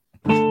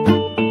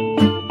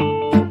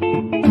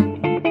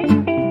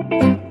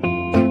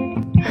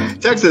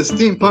Texas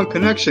Steampunk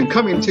Connection,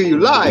 coming to you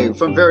live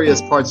from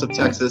various parts of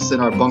Texas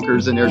in our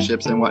bunkers and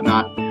airships and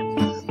whatnot.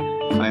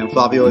 I am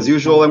Flavio as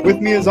usual, and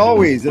with me as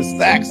always is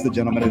Thax, the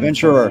gentleman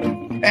adventurer,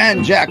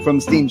 and Jack from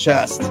Steam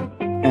Chest.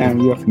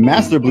 And we have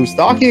Master Blue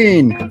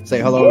Stocking. Say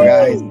hello,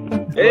 guys.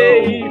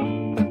 Hey!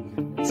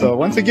 So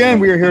once again,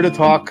 we are here to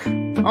talk,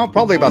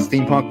 probably about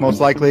steampunk, most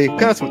likely,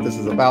 because that's what this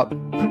is about.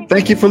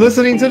 Thank you for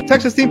listening to the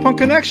Texas Steampunk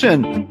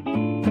Connection.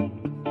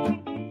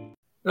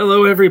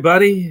 Hello,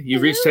 everybody.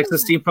 You've reached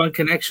Texas Steampunk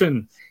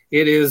Connection.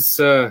 It is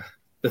the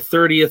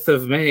 30th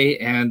of May,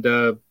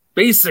 and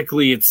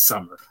basically it's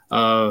summer.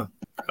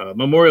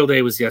 Memorial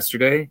Day was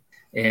yesterday,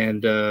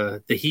 and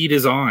the heat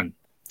is on,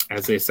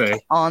 as they say.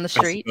 On the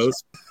street.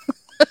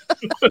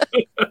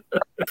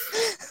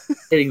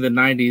 Hitting the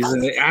 90s,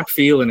 and I'm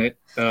feeling it.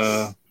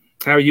 How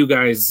are you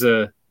guys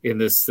in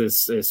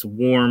this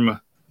warm,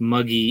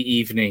 muggy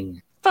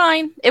evening?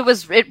 Fine.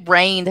 It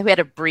rained. We had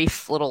a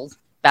brief little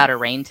bout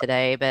of rain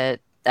today, but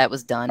that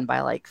was done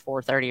by like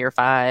 4:30 or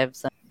 5.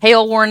 So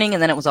hail warning,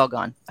 and then it was all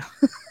gone.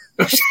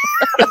 I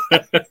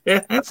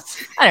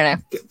don't know.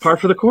 Par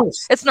for the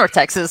course. It's North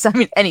Texas. I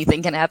mean,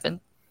 anything can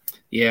happen.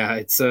 Yeah,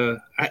 it's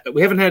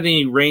we haven't had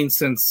any rain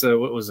since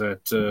what was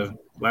it,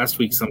 last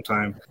week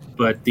sometime.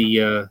 But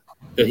the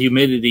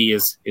humidity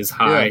is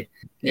high,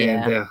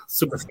 and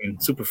super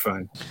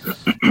fun.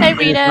 Hey,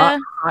 Rita. It's not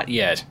hot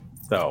yet,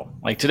 though.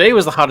 Like today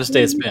was the hottest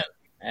day it's been,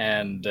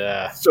 and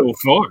so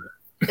far.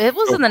 It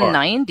was in the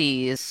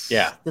 90s.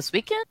 Yeah. This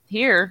weekend?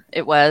 Here,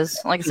 it was.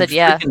 Like I said,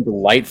 It's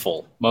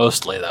delightful,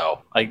 mostly,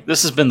 though. Like,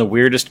 this has been the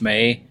weirdest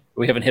May.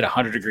 We haven't hit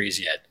 100 degrees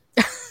yet.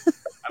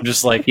 I'm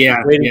just like,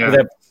 waiting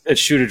for that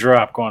shoe to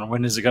drop, going,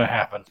 when is it going to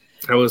happen?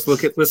 I was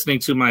listening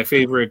to my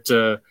favorite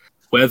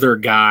weather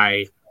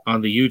guy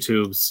on the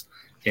YouTubes,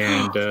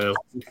 and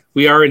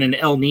we are in an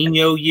El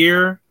Nino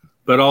year,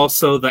 but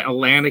also the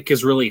Atlantic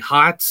is really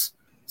hot,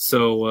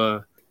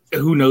 so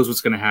who knows what's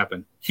going to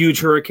happen.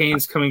 Huge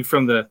hurricanes coming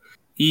from the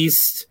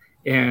east,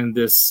 and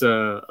this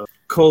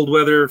cold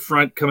weather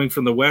front coming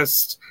from the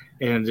west,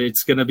 and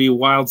it's going to be a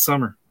wild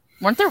summer.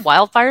 Weren't there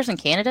wildfires in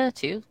Canada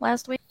too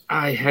last week?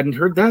 I hadn't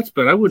heard that,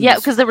 but I wouldn't. Yeah,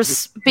 because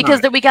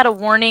we got a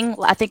warning.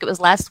 I think it was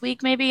last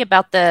week, maybe,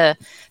 about the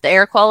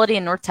air quality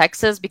in North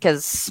Texas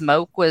because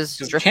smoke was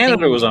drifting.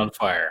 Canada was on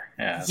fire.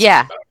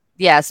 Yeah.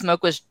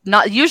 Smoke was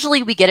not.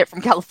 Usually, we get it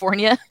from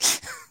California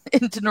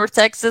into North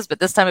Texas, but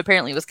this time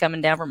apparently it was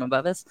coming down from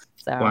above us.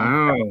 So,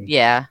 wow.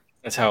 Yeah.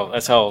 That's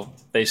how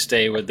they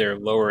stay with their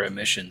lower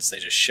emissions. They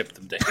just ship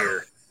them to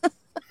here.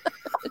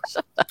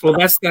 Well,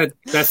 that's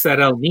that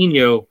El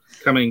Nino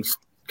coming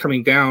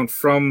down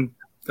from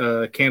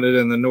Canada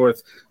in the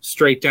north,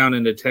 straight down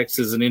into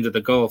Texas and into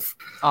the Gulf.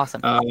 Awesome.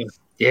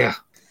 Yeah.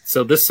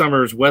 So this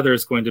summer's weather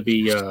is going to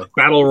be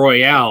battle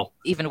royale.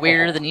 Even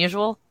weirder than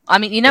usual. I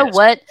mean, you know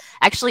what?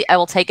 Actually, I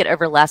will take it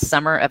over last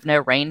summer of no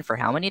rain for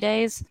how many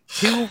days?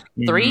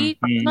 3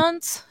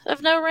 months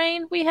of no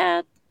rain we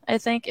had, I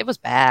think. It was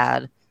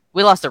bad.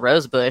 We lost a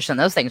rose bush, and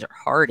those things are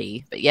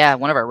hardy. But yeah,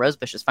 one of our rose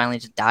bushes finally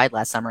just died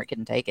last summer. It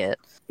couldn't take it.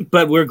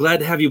 But we're glad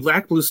to have you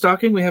back, Blue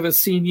Stocking. We haven't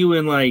seen you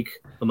in like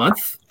a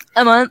month.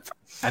 I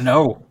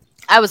know.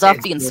 I was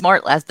off being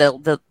smart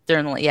during the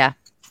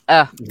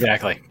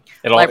Exactly.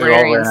 Librarians, it all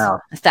ran out.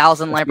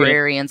 1,000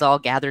 librarians all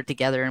gathered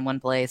together in one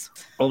place.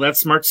 Well, that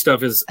smart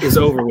stuff is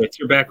over with.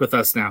 You're back with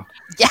us now.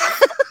 Yeah.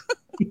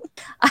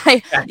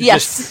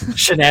 Yes. Just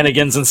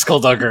shenanigans and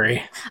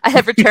skullduggery. I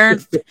have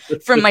returned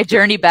from my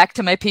journey back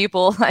to my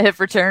people. I have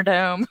returned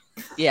home.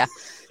 Yeah.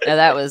 No,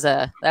 that was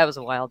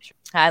a wild trip.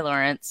 Hi,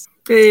 Lawrence.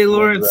 Hey,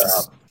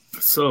 Lawrence.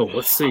 So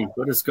let's see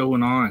what is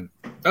going on.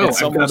 Oh,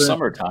 it's almost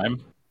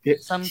summertime.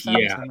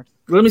 Summertime.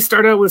 Let me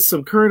start out with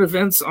some current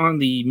events on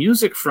the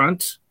music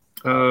front.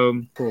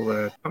 Pull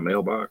that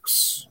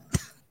mailbox.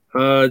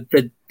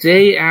 The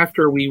day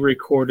after we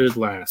recorded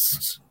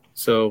last,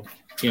 so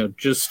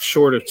just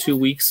short of 2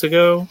 weeks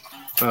ago,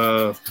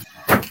 I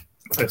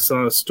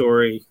saw a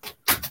story.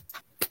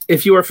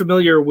 If you are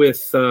familiar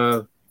with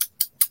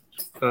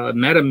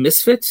Madam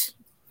Misfit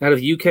out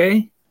of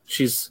UK,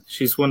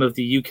 she's one of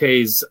the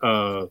UK's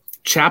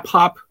chap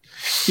hop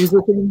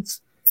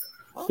musicians,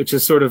 which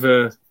is sort of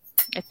a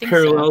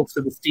parallel to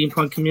the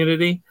steampunk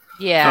community.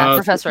 Yeah,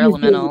 Professor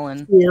Elemental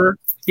and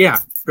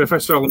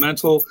Professor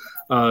Elemental,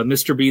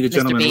 Mr. B, the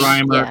Gentleman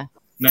Rhymer, yeah.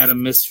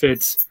 Madam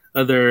Misfit,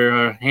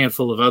 other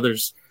handful of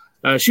others.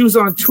 She was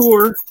on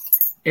tour,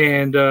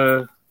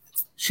 and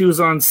she was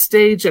on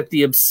stage at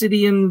the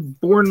Obsidian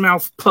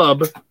Bournemouth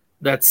pub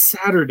that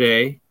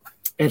Saturday,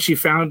 and she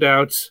found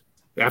out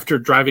after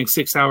driving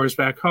 6 hours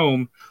back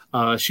home,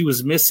 she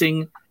was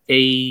missing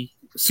a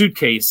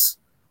suitcase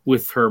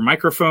with her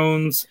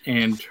microphones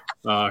and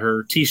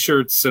her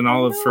T-shirts and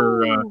all of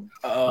her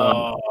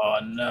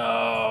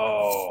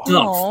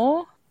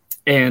stuff.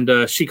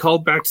 And she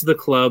called back to the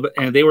club,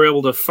 and they were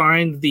able to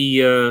find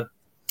the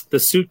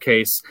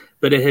suitcase,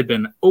 but it had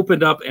been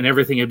opened up and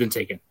everything had been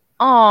taken.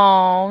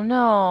 Oh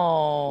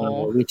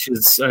no! Which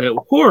is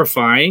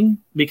horrifying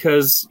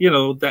because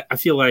that I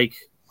feel like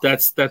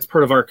that's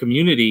part of our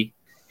community,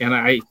 and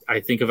I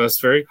think of us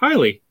very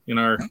highly in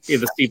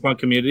the steampunk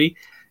community.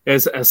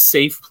 as a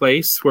safe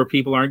place where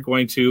people aren't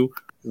going to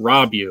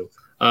rob you.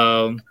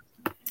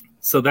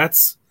 So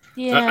that's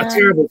a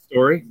terrible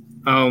story.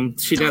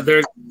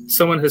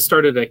 Someone has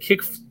started a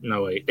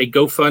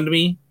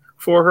GoFundMe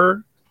for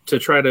her to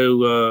try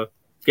to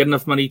get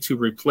enough money to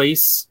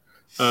replace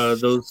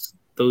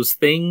those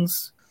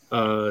things.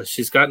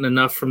 She's gotten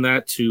enough from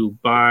that to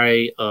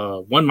buy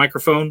one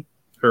microphone,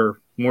 her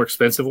more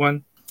expensive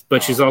one,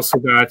 but she's also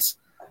got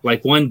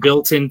like one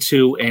built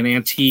into an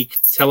antique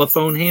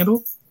telephone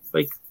handle,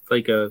 like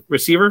a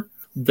receiver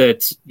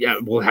that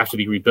will have to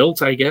be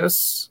rebuilt, I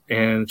guess,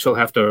 and she'll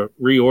have to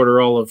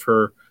reorder all of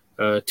her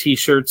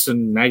T-shirts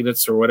and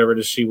magnets or whatever it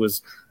is she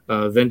was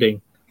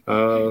vending.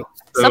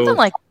 Something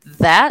like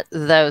that,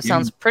 though,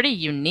 sounds pretty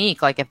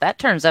unique. Like if that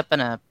turns up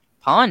in a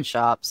pawn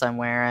shop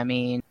somewhere, I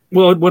mean,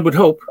 well, one would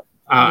hope.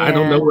 I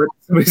don't know what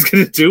somebody's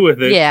going to do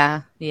with it.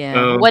 Yeah.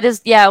 What is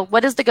the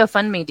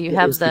GoFundMe? Do you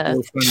have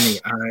the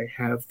GoFundMe? I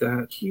have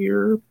that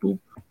here. Boop,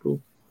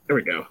 boop. There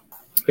we go.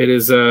 It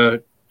is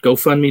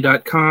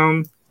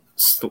GoFundMe.com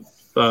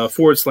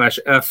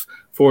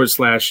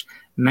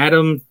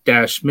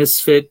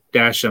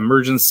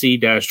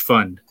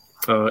 /F/Madam-Misfit-Emergency-Fund.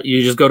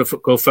 You just go to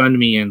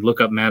GoFundMe and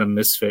look up Madam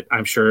Misfit.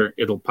 I'm sure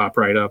it'll pop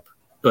right up.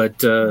 But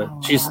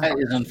that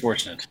is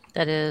unfortunate.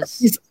 That is.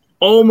 She's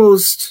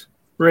almost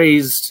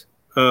raised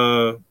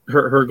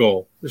her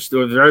goal.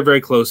 They're very,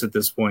 very close at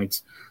this point.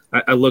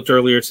 I looked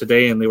earlier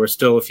today, and they were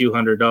still a few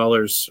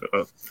 $100s.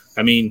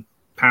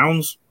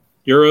 Pounds,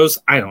 euros.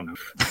 I don't know.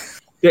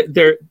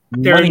 They're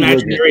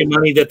imaginary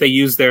money that they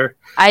use there.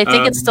 I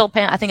think it's still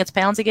I think it's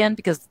pounds again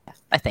because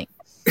I think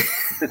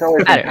it's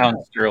always been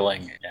pounds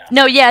sterling. Yeah.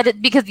 No,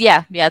 because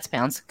it's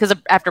pounds because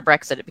after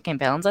Brexit it became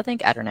pounds. I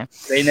think I don't know.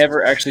 They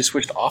never actually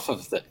switched off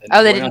of the.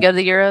 They didn't go to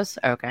the euros.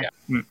 Okay,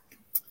 yeah.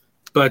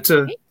 But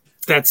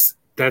that's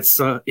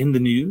in the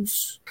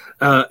news.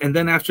 And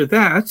then after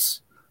that,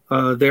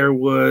 there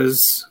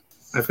was.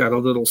 I've got a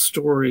little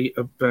story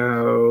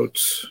about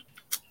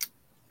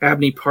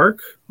Abney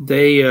Park.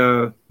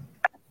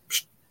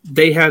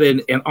 They had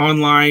an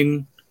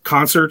online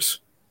concert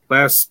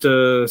last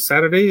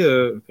Saturday,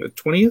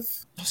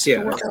 20th.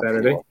 Yeah,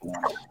 Saturday.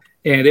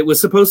 And it was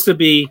supposed to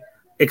be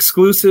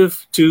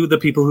exclusive to the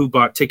people who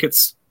bought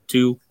tickets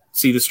to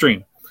see the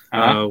stream,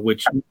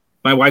 which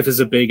my wife is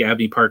a big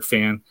Abney Park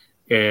fan.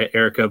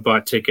 Erica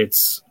bought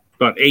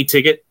a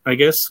ticket, I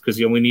guess, because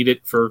you only need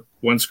it for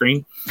one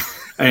screen.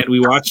 And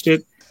we watched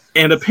it.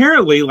 And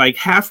apparently, like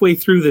halfway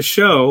through the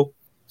show,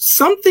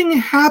 something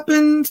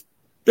happened.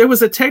 There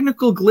was a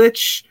technical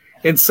glitch,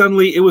 and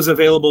suddenly it was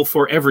available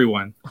for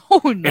everyone.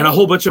 Oh, no. And a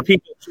whole bunch of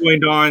people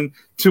joined on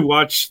to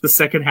watch the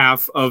second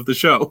half of the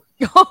show.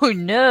 Oh,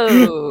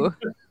 no.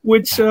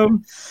 Which, they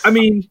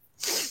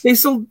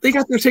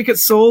got their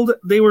tickets sold.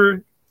 They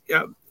were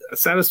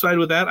satisfied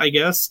with that, I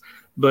guess.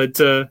 But,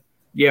 a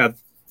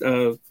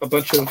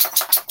bunch of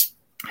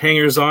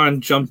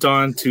hangers-on jumped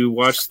on to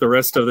watch the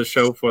rest of the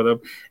show for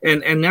them.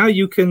 And now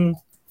you can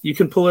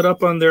pull it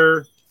up on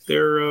their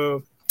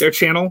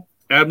channel,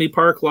 Abney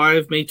Park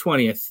Live, May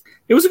 20th.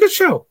 It was a good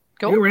show.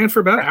 Cool. It ran for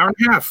about an hour and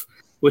a half,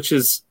 which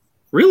is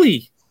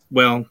really,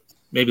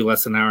 maybe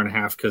less than an hour and a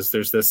half because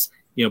there's this,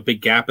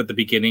 big gap at the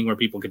beginning where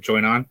people could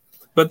join on.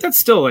 But that's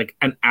still like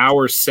an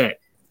hour set.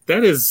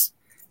 That's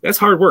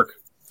hard work.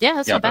 Yeah,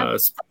 that's not bad.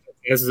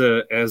 As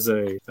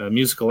a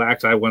musical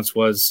act I once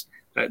was,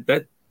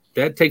 that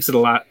takes a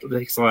lot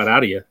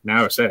out of you. An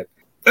hour set.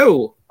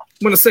 Oh, I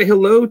want to say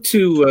hello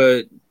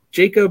to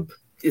Jacob.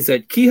 Is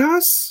that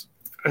Kihas?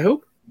 I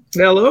hope.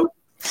 Hello.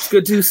 It's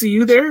good to see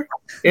you there.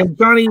 And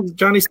Johnny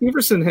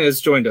Steverson has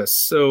joined us.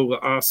 So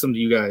awesome to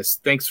you guys.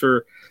 Thanks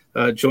for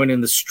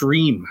joining the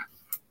stream.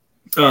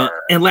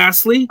 And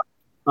lastly,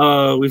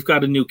 we've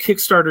got a new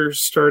Kickstarter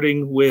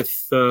starting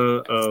with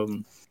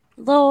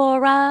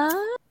Laura.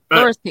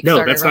 Laura's Kickstarter,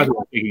 no, that's not who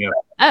I'm thinking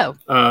of.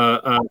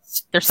 Oh.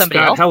 There's somebody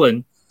Scott else?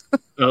 Helen.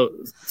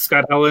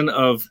 Scott Helen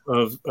of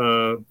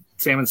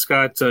Sam and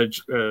Scott,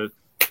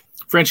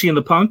 Frenchie and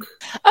the Punk.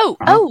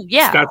 Oh,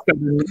 yeah. Scott's got a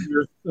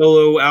new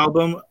solo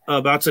album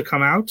about to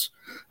come out.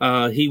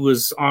 He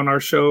was on our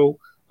show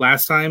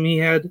last time he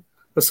had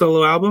a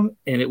solo album,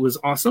 and it was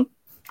awesome.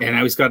 And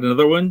now he's got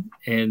another one,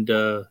 and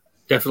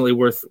definitely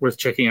worth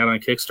checking out on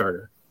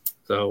Kickstarter.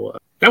 So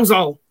that was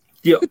all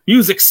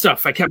music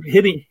stuff I kept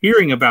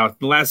hearing about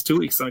the last 2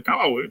 weeks. Like,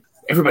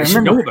 everybody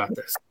should know about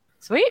this.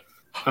 Sweet.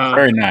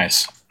 Very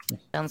nice.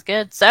 Sounds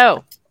good.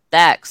 So,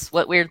 Dax,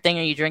 what weird thing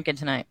are you drinking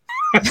tonight?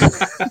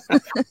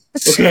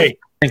 Okay.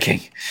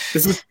 Drinking.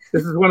 This is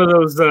one of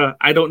those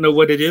I don't know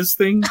what it is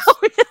things,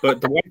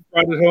 but the wife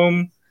brought it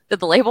home. Did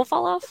the label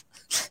fall off?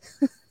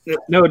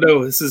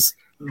 No. This is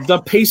the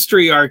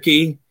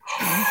Pastryarchy.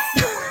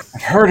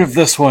 I've heard of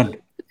this one.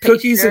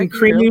 Cookies and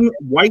cream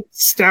white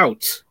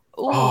stout.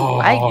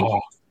 Ooh,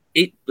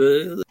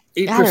 8%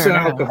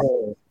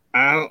 alcohol.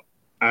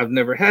 I've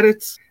never had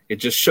it. It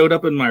just showed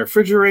up in my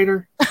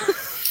refrigerator.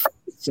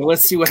 So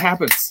let's see what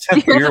happens. It's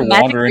got beer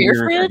wandering in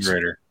your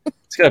refrigerator.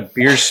 It's got a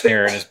beer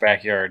snare in his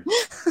backyard.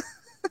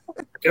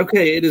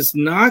 Okay, it is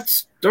not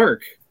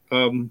dark.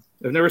 I've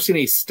never seen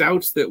a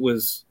stout that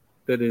was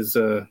that is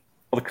all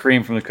the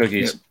cream from the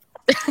cookies.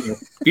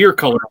 Beer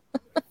color.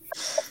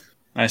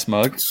 Nice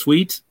mug.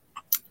 Sweet.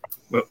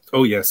 Well,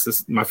 oh yes,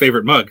 this is my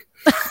favorite mug.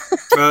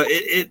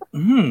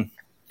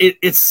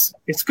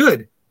 It's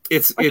good.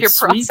 It's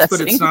sweet,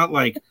 but it's not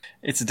like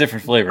it's a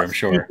different flavor, I'm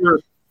sure.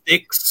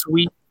 Thick,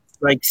 sweet,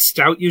 like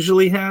stout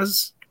usually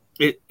has.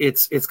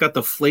 It's got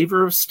the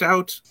flavor of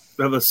stout,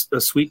 of a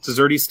sweet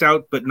desserty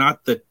stout, but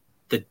not the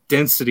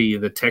density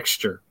of the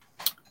texture.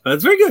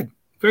 It's very good,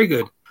 very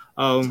good.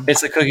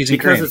 It's the cookies and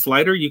cream. Because it's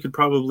lighter. You could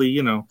probably,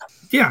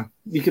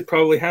 you could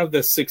probably have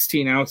this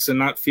 16 ounce and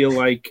not feel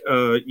like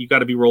you got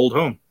to be rolled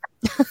home.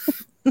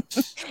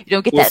 You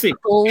don't get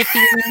full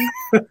feeling.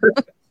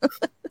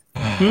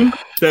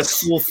 That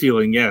full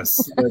feeling, yes,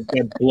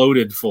 that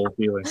bloated full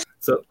feeling.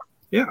 So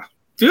yeah,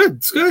 good.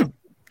 It's good.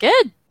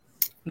 Good.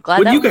 I'm glad.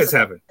 What do you guys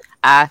have it?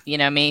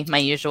 Me, my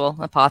usual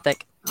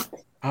Apothic.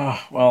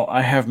 Oh, well,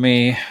 I have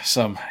me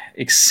some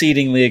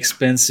exceedingly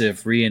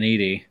expensive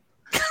Rianiti.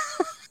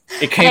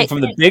 It came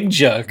from the big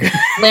jug.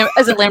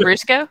 Is it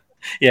Lambrusco?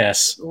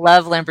 Yes.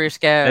 Love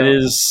Lambrusco. It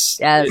is.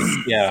 Yes.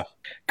 Yeah.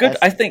 Good. Yes.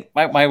 I think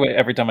my way,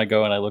 every time I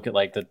go and I look at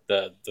like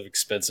the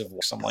expensive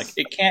ones, I'm like,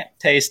 it can't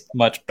taste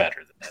much better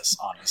than this,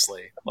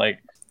 honestly.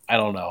 Like, I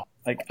don't know.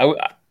 Like,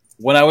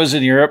 when I was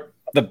in Europe,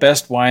 the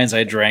best wines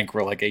I drank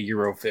were like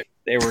 €1.50.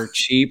 They were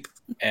cheap,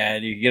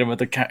 and you could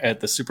get them at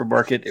the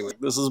supermarket.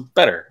 This is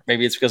better.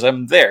 Maybe it's because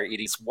I'm there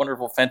eating this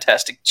wonderful,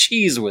 fantastic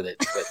cheese with it.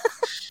 But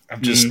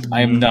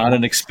I'm not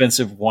an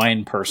expensive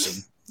wine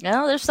person.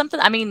 No, there's something.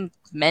 I mean,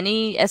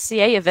 many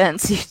SCA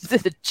events,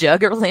 the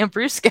jug or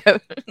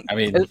Lambrusco. I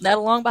mean, putting that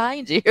along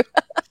behind you.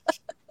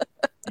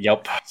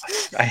 Yep,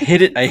 I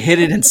hid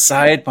it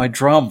inside my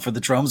drum for the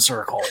drum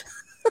circle.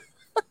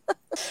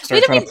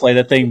 Start trying to play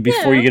that thing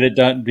before you get it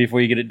done. Before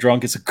you get it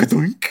drunk, it's a good.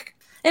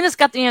 And it's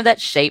got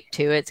that shape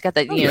to it. It's got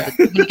that you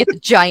get the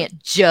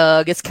giant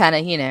jug. It's kind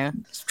of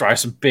Let's draw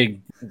some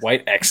big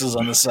white X's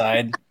on the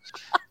side.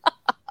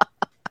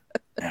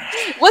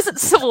 Wasn't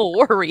Civil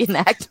War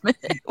reenactment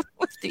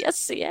with the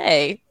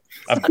SCA.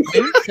 I'm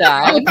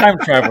a time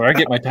traveler. I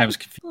get my times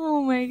confused.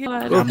 Oh my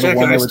god! Well, Jack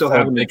and I still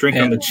having to drink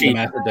on the cheap.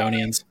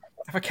 Macedonians.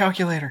 I have a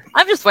calculator.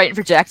 I'm just waiting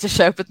for Jack to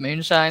show up with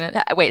moonshine.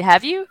 Wait,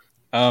 have you?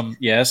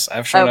 Yes,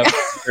 I've shown up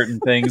with certain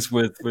things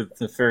with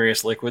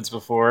nefarious liquids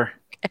before.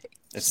 Okay.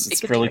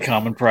 It's really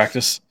common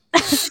practice.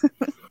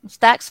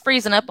 Stack's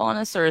freezing up on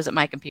us, or is it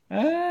my computer?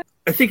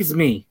 I think it's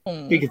me.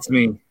 I think it's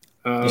me.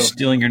 You're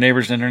stealing your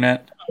neighbor's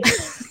internet?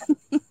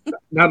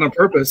 Not on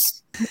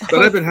purpose,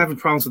 but I've been having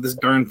problems with this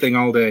darn thing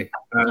all day.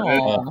 I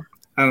don't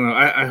know.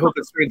 I hope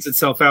it straightens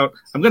itself out.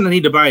 I'm going to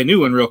need to buy a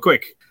new one real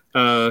quick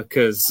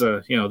because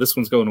this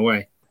one's going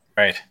away.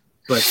 Right.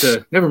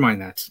 But never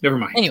mind that. Never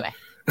mind. Anyway,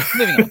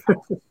 moving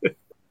on.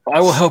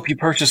 I will help you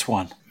purchase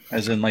one,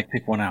 as in like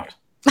pick one out.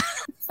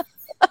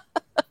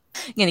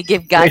 I'm going to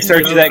give guys.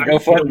 Start you that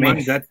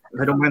GoFundMe.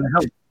 I don't mind the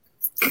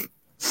help.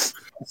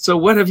 So,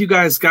 what have you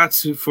guys got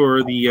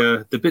for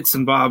the bits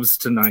and bobs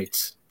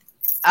tonight?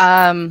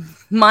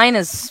 Mine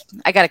is,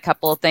 I got a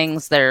couple of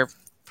things that are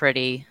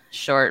pretty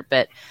short,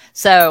 but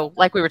so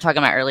like we were talking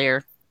about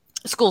earlier,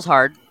 school's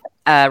hard.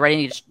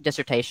 Writing a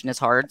dissertation is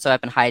hard, so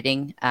I've been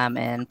hiding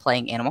and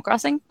playing Animal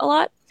Crossing a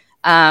lot.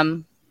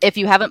 If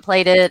you haven't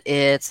played it,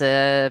 it's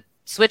a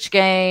Switch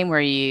game where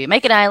you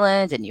make an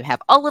island and you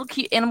have all little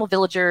cute animal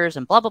villagers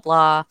and blah blah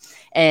blah.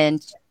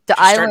 And the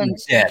island,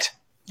 debt.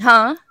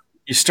 Huh?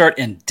 You start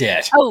in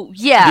debt. Oh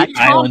yeah, the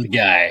island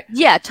guy.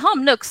 Yeah,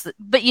 Tom Nook's.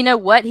 But you know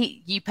what?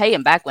 You pay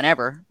him back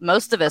whenever.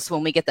 Most of us,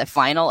 when we get the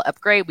final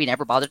upgrade, we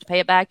never bother to pay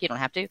it back. You don't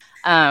have to.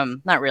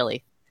 Not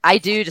really. I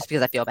do just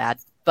because I feel bad.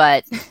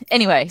 But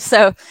anyway,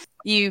 so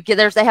they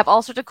have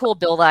all sorts of cool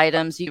build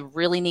items. You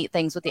really neat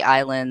things with the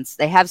islands.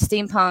 They have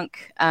steampunk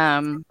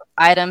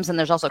items, and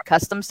there's also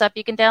custom stuff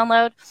you can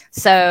download.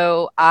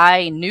 So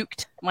I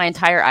nuked my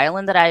entire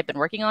island that I had been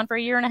working on for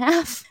 1.5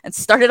 years and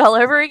started all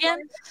over again.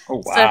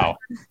 Oh wow!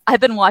 So I've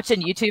been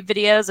watching YouTube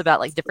videos about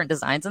like different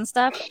designs and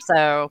stuff.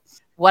 So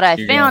what I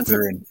found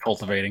through and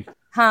cultivating,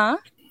 huh?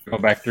 Go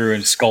back through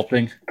and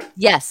sculpting.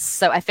 Yes.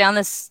 So I found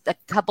a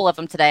couple of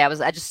them today.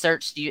 I just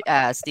searched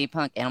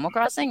Steampunk Animal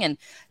Crossing, and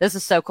this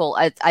is so cool.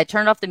 I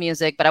turned off the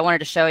music, but I wanted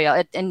to show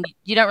y'all. And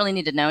you don't really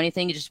need to know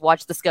anything. You just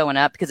watch this going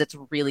up because it's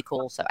really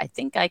cool. So I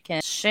think I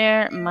can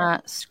share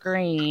my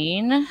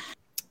screen.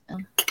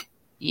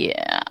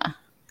 Yeah.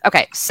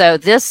 Okay. So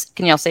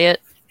can y'all see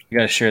it? You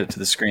got to share it to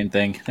the screen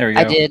thing. There we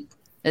go. I did.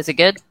 Is it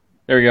good?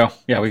 There we go.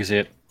 Yeah, we can see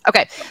it.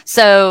 Okay.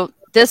 So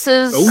this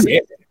is. Oh yeah.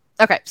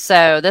 Okay,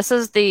 so this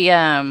is the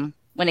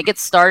when it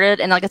gets started,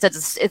 and like I said,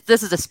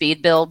 this is a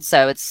speed build,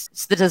 so it's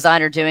the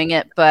designer doing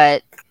it.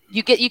 But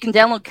you can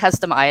download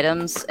custom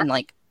items and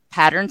like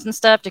patterns and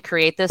stuff to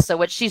create this. So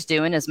what she's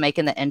doing is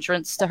making the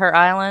entrance to her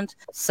island.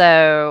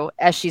 So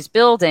as she's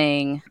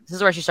building, this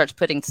is where she starts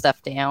putting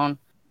stuff down.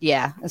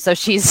 Yeah, and so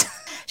she's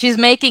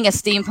making a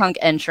steampunk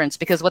entrance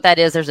because what that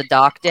is, there's a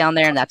dock down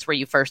there, and that's where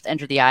you first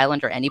enter the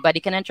island, or anybody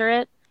can enter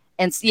it.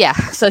 And yeah,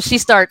 so she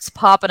starts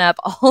popping up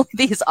all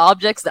these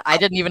objects that I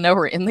didn't even know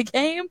were in the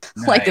game,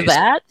 like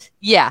that.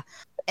 Yeah.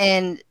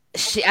 And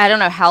I don't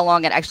know how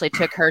long it actually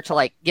took her to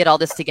like get all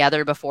this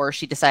together before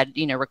she decided,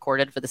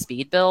 recorded for the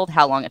speed build,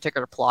 how long it took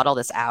her to plot all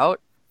this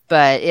out,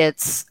 but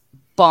it's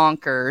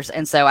bonkers.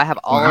 And so I have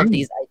all of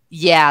these.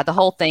 Yeah, the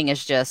whole thing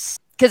is just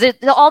because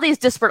all these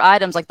disparate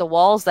items, like the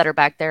walls that are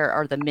back there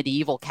are the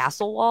medieval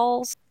castle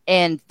walls.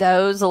 And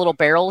those little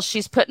barrels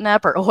she's putting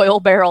up are oil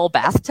barrel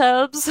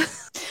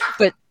bathtubs.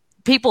 But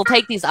people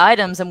take these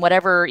items and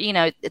whatever,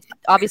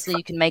 obviously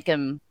you can make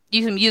them.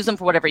 You can use them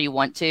for whatever you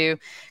want to,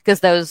 because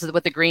those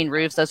with the green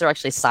roofs, those are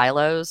actually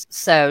silos.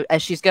 So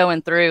as she's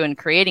going through and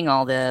creating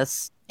all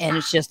this, and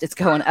it's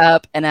going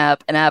up and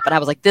up and up. And I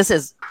was like, this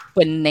is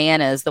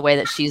bananas, the way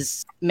that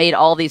she's made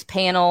all these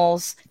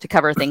panels to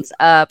cover things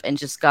up and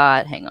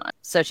hang on.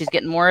 So she's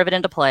getting more of it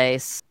into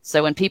place.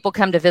 So when people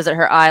come to visit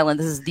her island,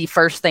 this is the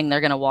first thing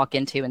they're going to walk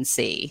into and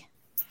see.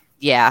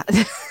 Yeah.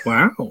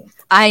 Wow.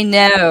 I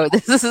know.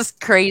 This is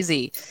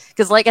crazy.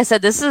 Because like I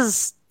said, this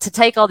is to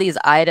take all these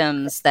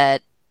items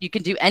that you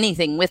can do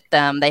anything with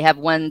them. They have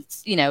one,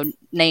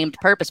 named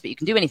purpose, but you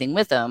can do anything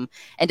with them.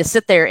 And to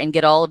sit there and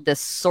get all of this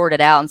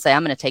sorted out and say,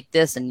 I'm going to take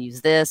this and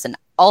use this. And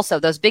also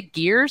those big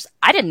gears,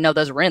 I didn't know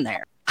those were in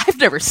there. I've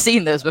never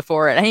seen those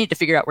before, and I need to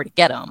figure out where to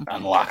get them.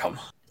 Unlock them.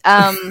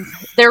 A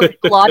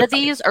lot of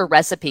these are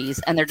recipes,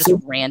 and they're just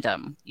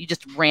random. You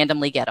just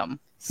randomly get them.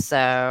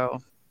 So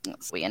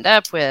that's what we end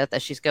up with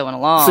as she's going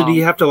along. So do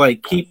you have to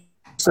keep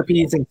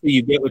recipes until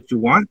you get what you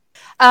want?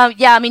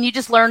 Yeah, I mean, you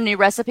just learn new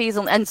recipes,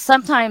 and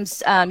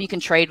sometimes you can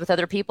trade with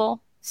other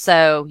people.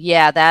 So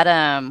yeah,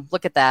 that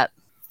look at that.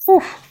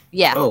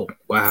 Yeah. Oh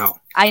wow.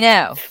 I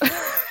know.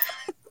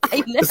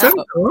 I know. Is that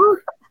a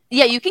car?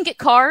 Yeah, you can get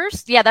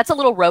cars. Yeah, that's a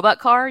little robot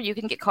car. You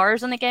can get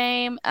cars in the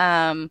game.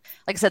 Like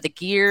I said, the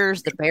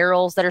gears, the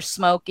barrels that are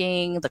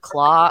smoking, the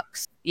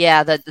clocks.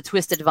 Yeah, the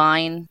twisted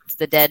vine,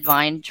 the dead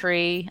vine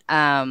tree.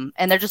 And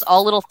they're just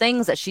all little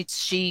things that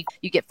you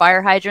get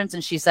fire hydrants,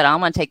 and she said, I'm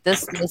going to take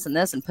this and this and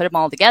this and put them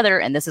all together,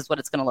 and this is what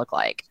it's going to look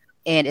like.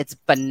 And it's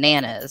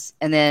bananas.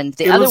 And then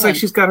it looks like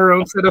she's got her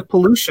own set of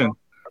pollution.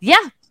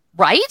 Yeah,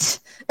 right?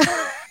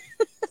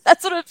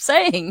 That's what I'm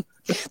saying.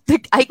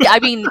 I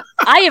mean,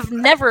 I have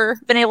never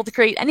been able to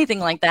create anything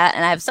like that,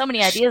 and I have so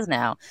many ideas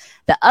now.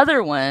 The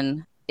other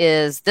one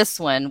is this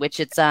one, which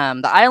it's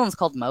the island's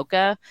called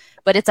Mocha,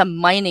 but it's a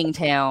mining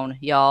town,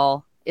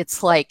 y'all.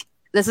 It's like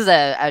this is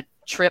a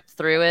trip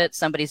through it.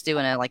 Somebody's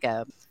doing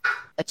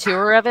a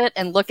tour of it,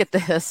 and look at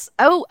this.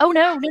 Oh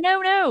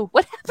no!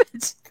 What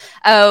happened?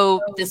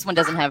 Oh, this one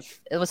doesn't have.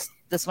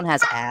 This one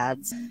has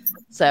ads,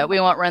 so we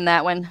won't run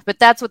that one. But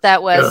that's what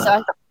that was.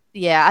 So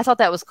I thought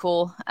that was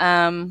cool.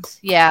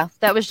 Yeah,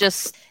 that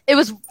was it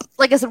was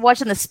like I said,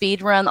 watching the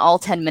speed run, all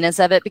 10 minutes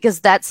of it, because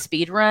that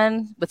speed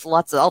run with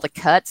lots of all the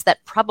cuts,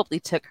 that probably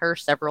took her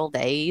several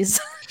days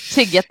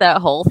to get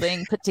that whole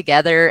thing put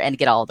together and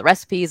get all the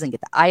recipes and get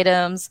the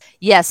items.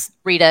 Yes,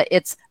 Rita,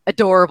 it's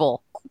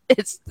adorable.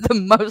 It's the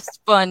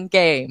most fun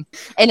game.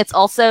 And it's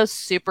also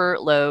super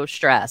low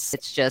stress.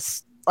 It's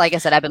just, like I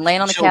said, I've been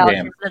laying on the couch,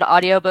 listening to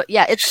audiobook.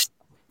 Yeah,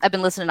 I've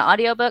been listening to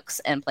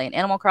audiobooks and playing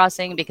Animal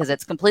Crossing because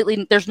it's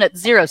completely, there's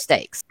zero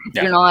stakes.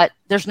 Yeah.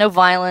 There's no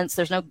violence,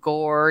 there's no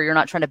gore. You're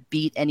not trying to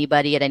beat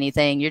anybody at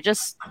anything. You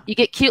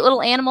get cute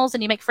little animals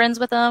and you make friends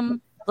with them,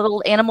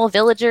 little animal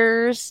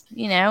villagers,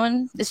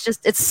 and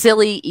it's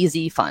silly,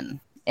 easy fun.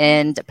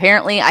 And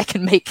apparently I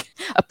can make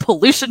a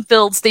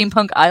pollution-filled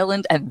steampunk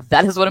island, and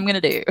that is what I'm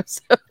going to do.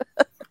 So.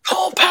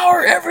 Coal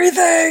power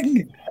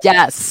everything!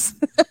 Yes.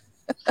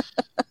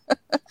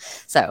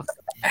 So.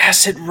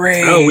 Acid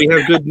rain. Oh, we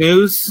have good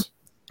news.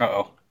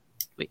 Uh-oh.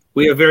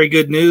 We have very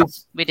good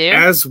news. We do?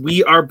 As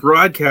we are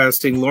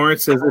broadcasting,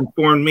 Lawrence has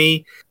informed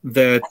me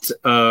that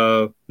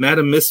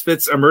Madam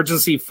Misfit's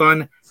emergency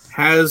fund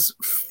has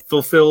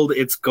fulfilled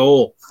its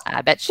goal.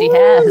 I bet she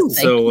has.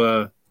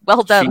 So,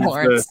 well done,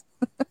 Lawrence.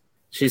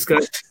 She's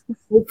got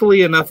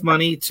hopefully enough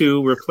money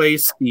to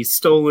replace the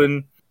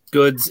stolen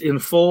goods in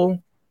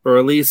full, or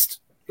at least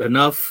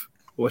enough,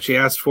 what she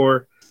asked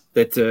for,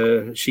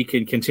 that she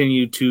can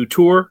continue to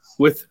tour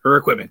with her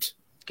equipment,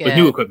 with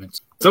new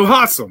equipment. So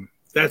awesome.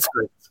 That's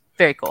great.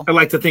 Very cool. I'd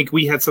like to think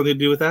we had something to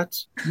do with that.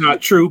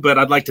 Not true, but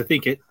I'd like to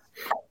think it.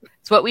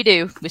 It's what we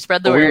do. We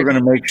spread the word. We were going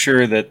to make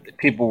sure that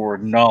people were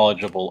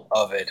knowledgeable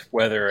of it,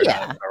 whether or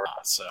not.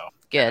 So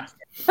good.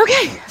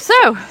 Okay,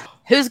 so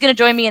who's going to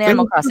join me in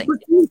Animal Crossing?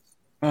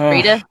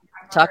 Rita,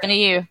 talking to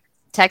you.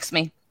 Text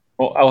me.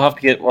 Well, we'll have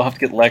to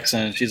get Lex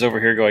in. She's over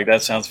here going,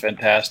 that sounds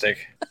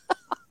fantastic.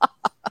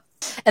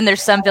 And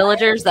there's some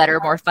villagers that are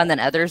more fun than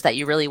others that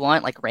you really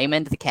want, like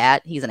Raymond the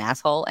cat. He's an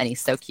asshole, and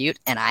he's so cute,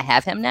 and I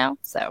have him now,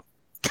 so.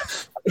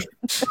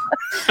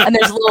 And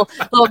there's a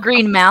little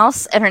green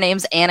mouse, and her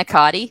name's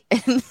Anacotti,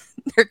 and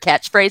her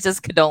catchphrase is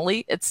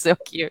cannoli. It's so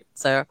cute.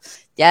 So,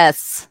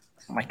 yes.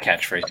 My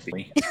catchphrase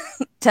be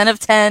 10 of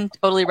 10,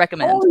 totally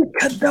recommend. Oh,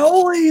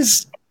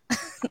 cannolis!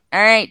 All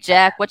right,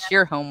 Jack, what's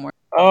your homework?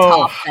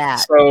 Oh,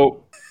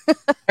 so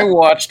I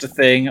watched a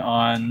thing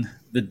on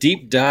the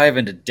deep dive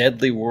into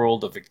deadly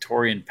world of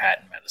Victorian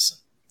patent medicine.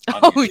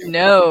 Oh, YouTube.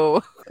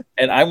 No.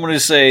 And I'm going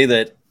to say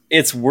that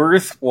it's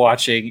worth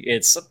watching.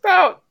 It's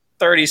about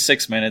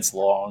 36 minutes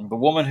long. The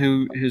woman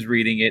who's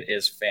reading it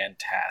is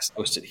fantastic.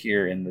 Post it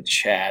here in the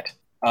chat.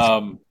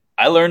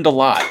 I learned a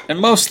lot,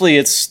 and mostly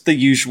it's the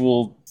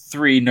usual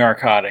 3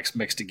 narcotics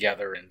mixed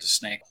together into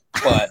snake.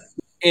 But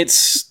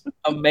it's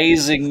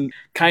amazing,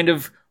 kind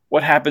of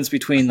what happens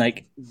between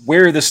like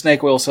where the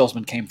snake oil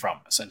salesman came from,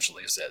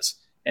 essentially, it says,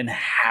 and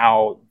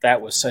how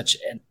that was such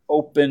an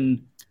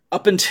open.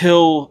 Up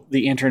until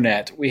the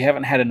internet, we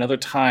haven't had another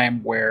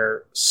time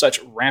where such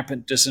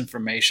rampant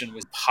disinformation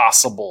was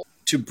possible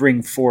to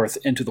bring forth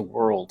into the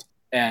world.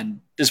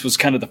 And this was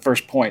kind of the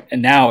first point.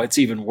 And now it's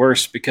even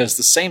worse because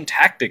the same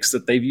tactics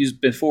that they've used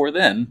before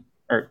then,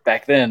 or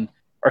back then,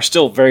 are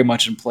still very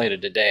much in play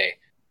today.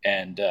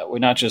 And we're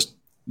not just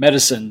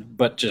medicine,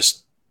 but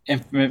just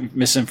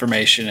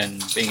misinformation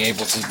and being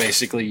able to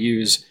basically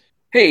use,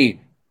 hey,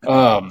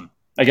 I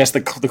guess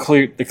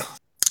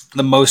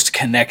the most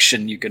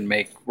connection you can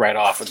make right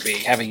off would be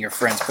having your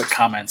friends put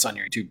comments on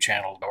your YouTube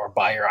channel or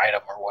buy your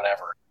item or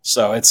whatever.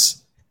 So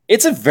it's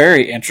a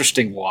very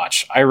interesting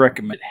watch. I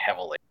recommend it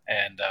heavily.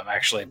 And I've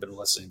actually been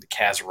listening to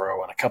Kaz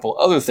Rowe and a couple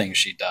other things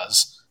she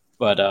does.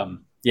 But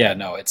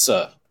it's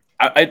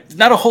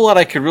not a whole lot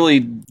I could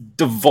really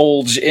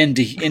divulge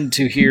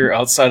into here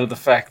outside of the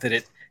fact that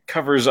it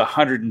covers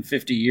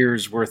 150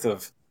 years worth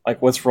of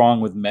like what's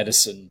wrong with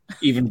medicine,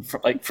 even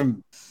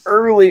from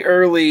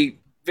early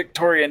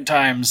Victorian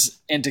times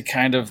into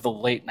kind of the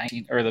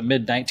the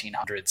mid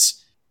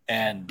 1900s,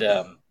 and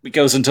it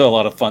goes into a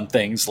lot of fun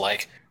things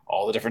like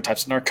all the different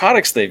types of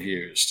narcotics they've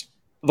used,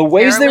 the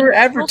ways they were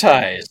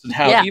advertised, and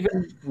how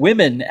even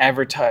women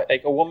advertise.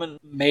 Like a woman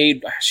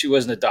she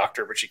wasn't a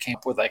doctor, but she came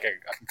up with like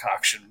a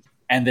concoction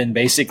and then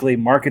basically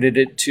marketed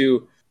it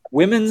to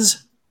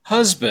women's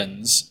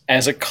husbands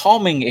as a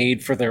calming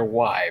aid for their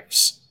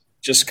wives,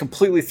 just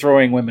completely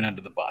throwing women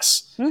under the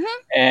bus. Mm-hmm.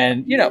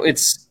 And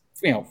it's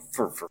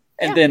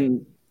and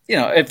then,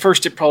 at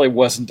first it probably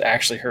wasn't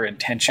actually her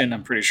intention.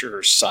 I'm pretty sure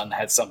her son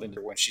had something to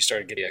do when she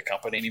started getting a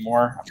company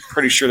anymore. I'm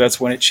pretty sure that's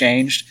when it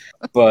changed.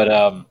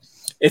 But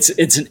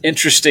it's an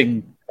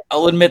interesting...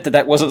 I'll admit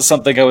that wasn't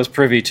something I was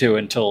privy to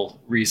until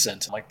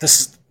recent. I'm like,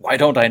 why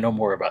don't I know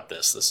more about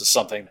this? This is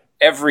something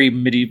every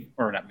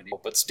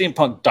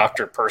steampunk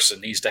doctor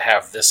person needs to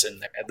have this in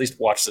there. At least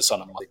watch this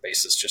on a monthly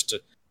basis just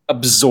to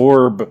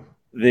absorb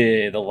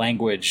the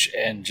language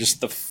and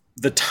just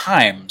the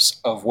times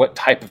of what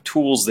type of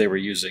tools they were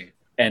using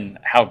and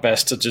how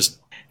best to just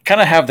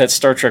kind of have that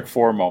Star Trek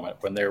 4 moment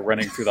when they're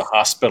running through the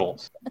hospital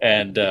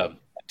and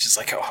just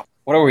like, oh,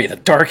 what are we, the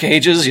Dark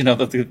Ages? The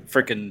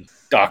freaking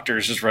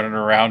doctors just running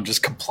around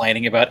just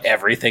complaining about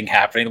everything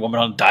happening. The woman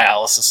on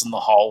dialysis in the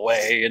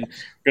hallway, and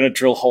we're going to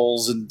drill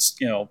holes in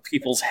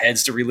people's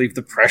heads to relieve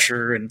the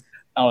pressure. And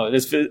I don't know,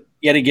 this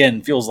yet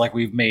again feels like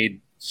we've made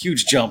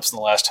huge jumps in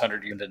the last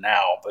 100 years to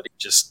now, but it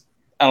just,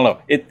 I don't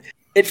know,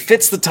 it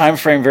fits the time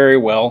frame very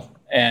well,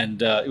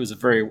 and it was a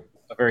very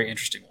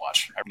interesting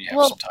watch. When you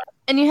have some time.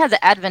 And you had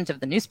the advent of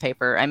the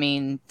newspaper. I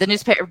mean, the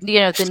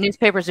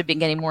newspapers have been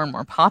getting more and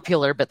more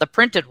popular, but the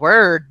printed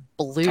word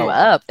blew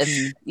up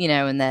in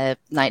the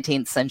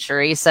 19th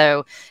century.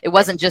 So it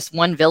wasn't just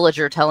one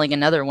villager telling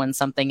another one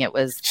something.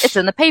 It's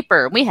in the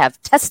paper. We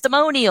have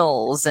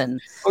testimonials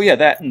and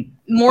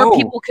more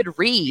people could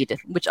read,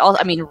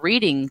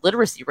 reading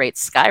literacy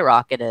rates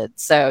skyrocketed.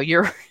 So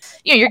you're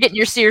getting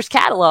your Sears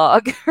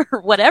catalog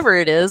or whatever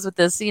it is with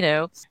this,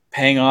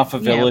 paying off a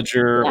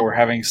villager or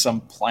having some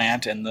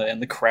plant in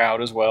the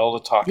crowd as well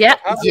to talk about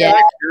how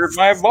I cured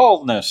my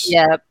baldness.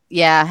 Yep.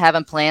 Yeah,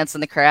 having plants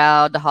in the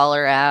crowd to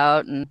holler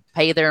out and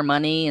pay their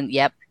money. And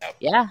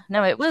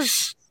it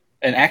was.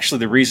 And actually,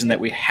 the reason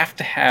that we have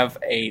to have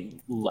a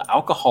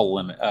alcohol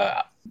limit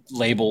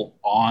label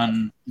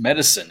on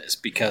medicine is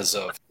because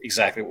of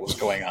exactly what was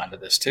going on to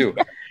this too.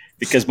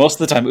 Because most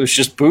of the time it was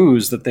just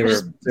booze that they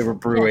were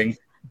brewing,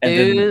 and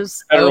then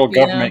the federal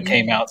government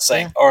came out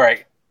saying, "All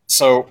right,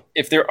 so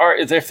if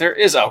there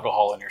is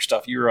alcohol in your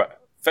stuff, you're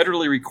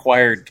federally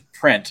required to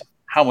print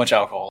how much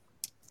alcohol."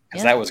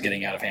 Because that was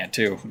getting out of hand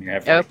too. When you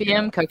have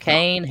opium,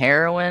 cocaine,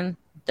 heroin.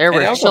 There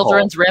were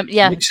children's remedies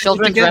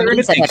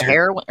that had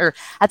heroin, or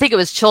I think it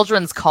was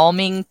children's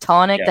calming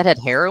tonic that had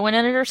heroin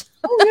in it or something.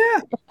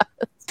 Oh yeah.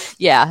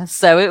 Yeah.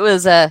 So it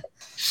was a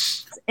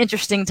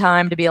interesting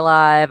time to be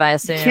alive, I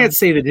assume. You can't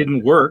say that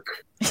didn't work.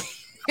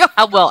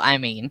 Well, I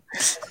mean,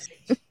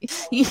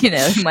 you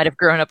might have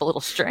grown up a little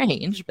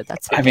strange, but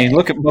that's okay. I mean,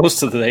 look at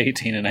most of the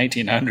 18 and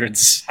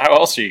 1900s. How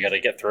else are you going to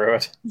get through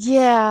it?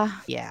 Yeah.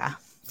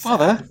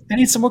 Father, I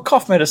need some more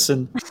cough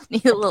medicine.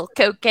 Need a little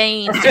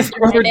cocaine. My fifth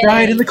brother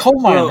died in the coal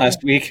mine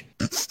last week.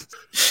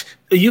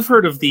 You've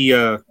heard of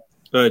the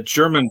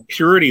German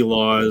purity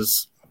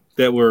laws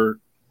that were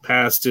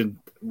passed in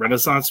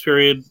Renaissance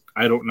period?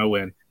 I don't know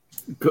when.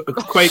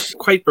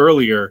 Quite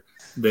earlier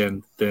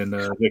than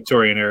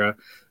Victorian era.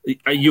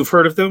 You've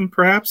heard of them,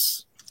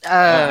 perhaps?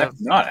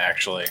 Not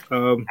actually.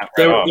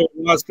 There were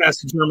laws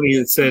passed in Germany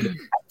that said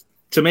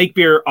to make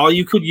beer, all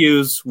you could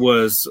use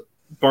was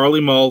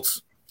barley malt,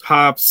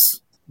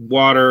 hops,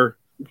 water.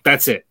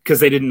 That's it,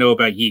 because they didn't know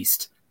about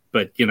yeast.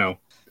 But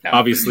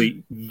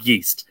obviously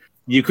yeast.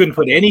 You couldn't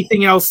put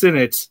anything else in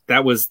it.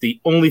 That was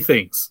the only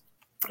things.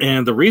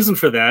 And the reason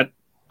for that,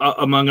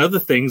 among other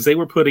things, they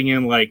were putting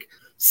in like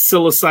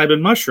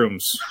psilocybin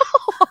mushrooms.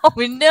 Oh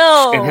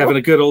no! And having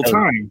a good old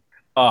time.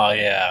 Oh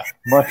yeah,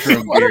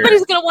 mushroom beer.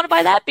 Everybody's gonna want to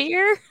buy that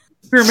beer.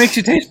 Beer makes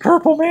you taste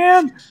purple,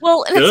 man.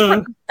 Well,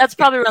 that's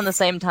probably around the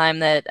same time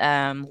that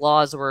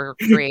laws were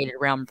created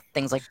around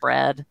things like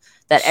bread.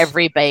 That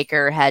every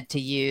baker had to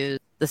use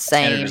the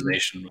same.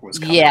 Standardization was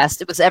coming.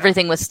 Yes,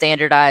 everything was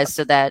standardized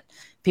so that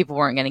people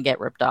weren't going to get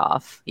ripped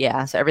off.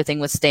 Yeah, so everything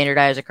was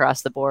standardized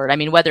across the board. I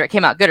mean, whether it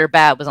came out good or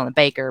bad was on the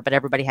baker, but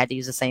everybody had to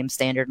use the same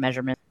standard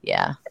measurement.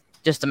 Yeah,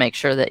 just to make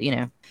sure that,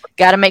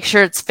 got to make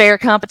sure it's fair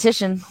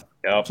competition.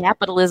 Yep.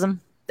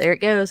 Capitalism. There it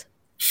goes.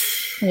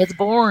 It's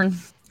born.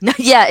 No,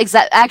 yeah,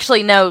 exactly.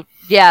 Actually, no.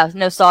 Yeah,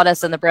 no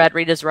sawdust in the bread.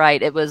 Rita's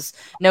right. It was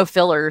no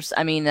fillers.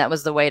 I mean, that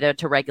was the way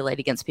to regulate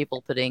against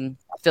people putting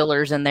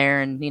fillers in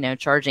there and,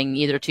 charging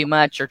either too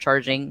much or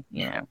charging,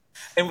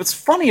 And what's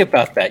funny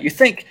about that, you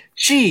think,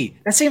 gee,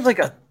 that seems like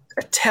a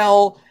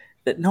tell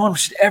that no one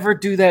should ever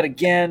do that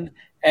again.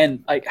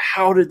 And like,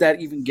 how did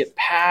that even get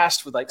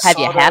passed with like Have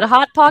you had a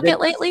Hot Pocket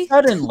lately?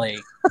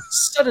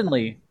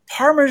 Suddenly,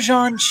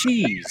 Parmesan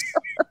cheese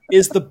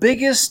is the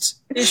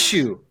biggest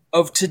issue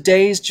of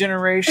today's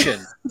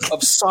generation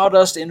of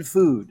sawdust in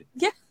food.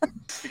 Yeah.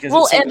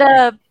 Well,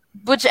 and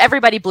which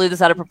everybody blew this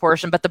out of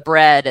proportion, but the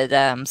bread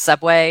at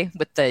Subway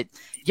with the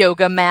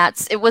yoga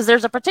mats,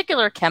 there's a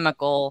particular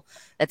chemical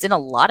that's in a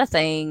lot of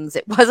things.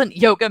 It wasn't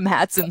yoga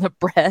mats in the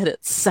bread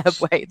at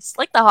Subway. It's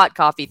like the hot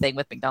coffee thing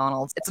with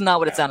McDonald's. It's not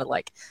what it sounded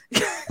like.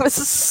 It was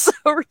so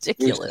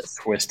ridiculous.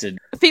 Twisted.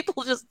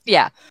 People just,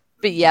 yeah.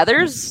 But yeah,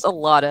 there's a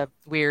lot of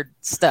weird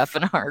stuff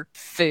in our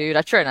food.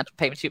 I try not to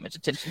pay too much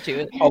attention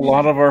to it. A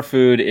lot of our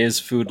food is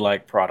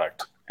food-like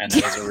product. And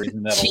that is a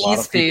reason that a lot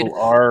of people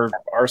are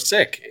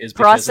sick. Is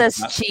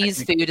processed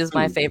cheese food is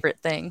my favorite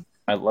thing.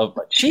 I love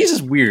cheese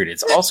is weird.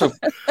 It's also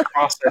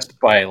processed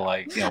by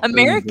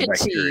American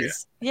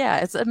cheese. Yeah,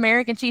 it's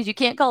American cheese. You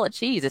can't call it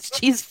cheese. It's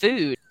cheese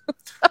food.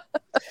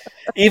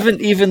 even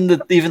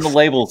the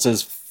label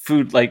says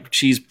food like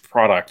cheese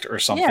product or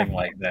something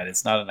like that.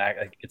 It's not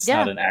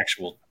not an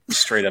actual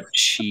straight up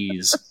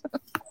cheese.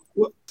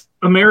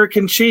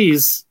 American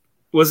cheese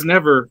was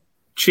never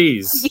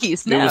cheese.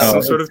 Cheese, no. It was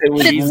some sort of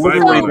cheese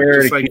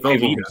byproduct, just like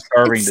Velveeta.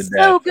 Starving to death.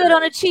 So good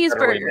on a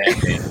cheesburger.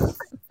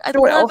 You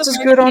know what else is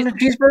good on a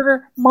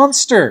cheeseburger?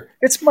 Munster.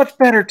 It's much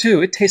better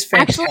too. It tastes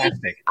fantastic.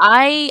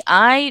 Actually,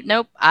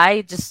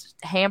 I just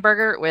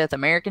hamburger with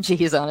American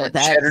cheese on it.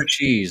 Cheddar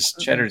cheese.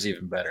 Cheddar's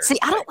even better. See,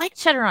 I don't like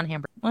cheddar on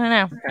hamburger. I don't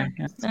know.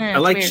 Okay. I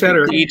like weird.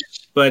 cheddar,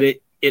 but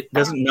it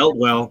doesn't melt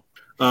well.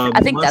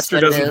 I think that's Munster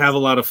what it doesn't is. have a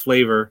lot of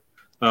flavor.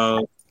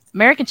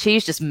 American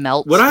cheese just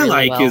melts. What I really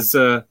like well. is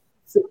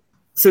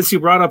since you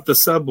brought up the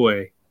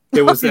Subway,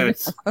 there was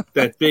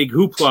that big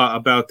hoopla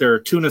about their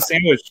tuna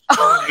sandwich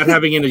not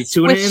having any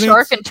tuna with in it.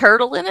 shark and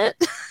turtle in it.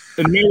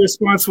 And my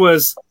response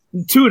was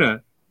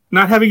tuna,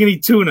 not having any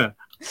tuna.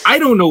 I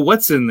don't know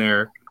what's in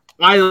there.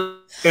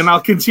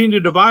 I'll continue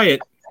to buy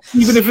it,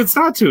 even if it's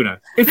not tuna.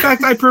 In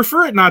fact, I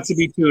prefer it not to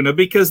be tuna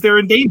because they're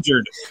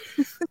endangered.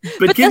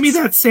 But give me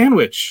that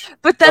sandwich.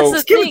 But that's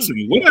the give thing. it to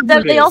me. Whatever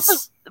That it they is.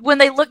 also, when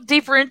they looked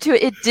deeper into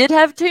it, it did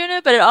have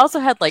tuna, but it also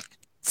had like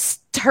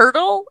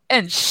turtle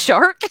and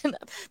shark,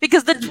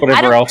 because then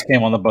Whatever else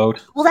came on the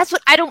boat. Well, that's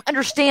what I don't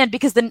understand,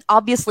 because then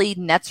obviously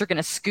nets are going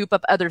to scoop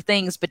up other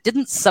things, but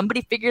didn't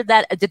somebody figure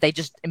that? Did they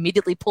just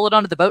immediately pull it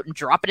onto the boat and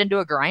drop it into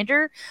a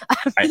grinder?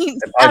 I mean,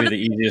 That'd probably be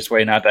the easiest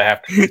way not to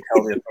have to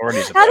tell the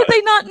authorities about how did it.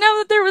 they not know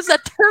that there was a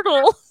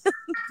turtle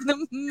in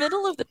the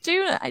middle of the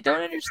tuna? I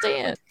don't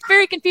understand. It's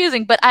very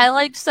confusing, but I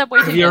like Subway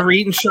Have you tuna. ever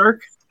eaten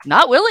shark?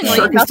 Not willingly.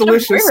 Shark is not that I'm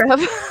delicious. aware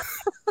of.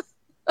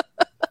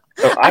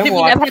 So I mean,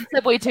 I've had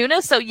Subway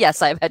tuna, so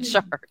yes, I've had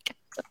shark.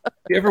 If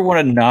you ever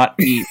want to not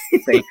eat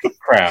fake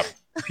crab,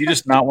 if you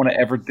just not want to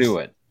ever do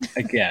it,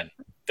 again,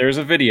 there's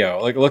a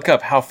video. Like, look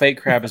up how fake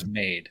crab is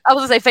made. I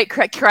was going to say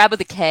fake crab with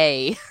a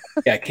K.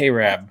 Yeah,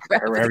 K-Rab,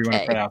 Crab or with however a you want K.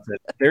 to pronounce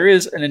it.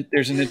 There's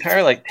an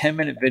entire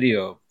 10-minute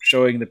video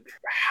showing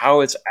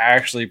how it's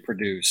actually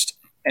produced,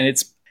 and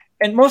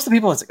most of the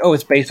people, it's like, oh,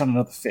 it's based on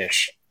another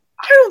fish.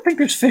 I don't think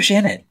there's fish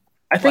in it.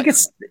 I think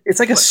it's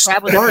like a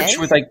crab with a starch K?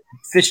 with like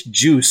fish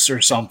juice or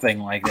something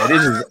like that. It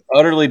is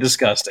utterly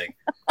disgusting.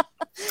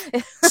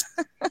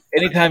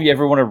 Anytime you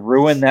ever want to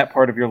ruin that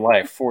part of your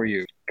life for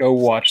you, go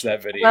watch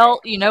that video.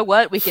 Well, you know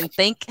what? We can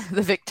thank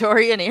the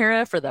Victorian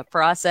era for the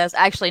process.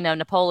 Actually, no,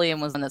 Napoleon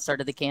was the one that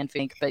started the canned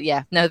food. But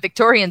yeah, no, the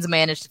Victorians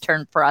managed to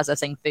turn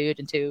processing food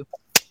into,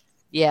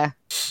 yeah,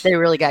 they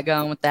really got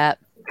going with that.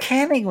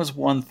 Canning was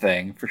one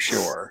thing for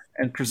sure,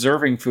 and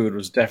preserving food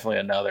was definitely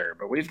another.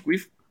 But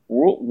we've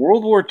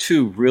World War II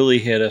really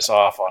hit us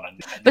off on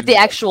a But the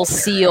actual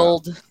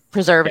sealed,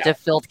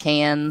 preservative-filled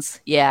cans,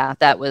 yeah,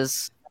 that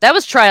was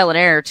trial and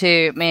error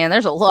too. Man,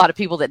 there's a lot of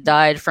people that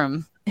died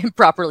from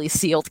improperly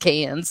sealed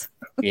cans.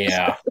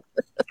 Yeah.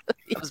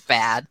 It was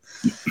bad.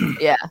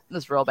 Yeah, it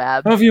was real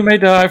bad. Some of you may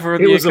die for It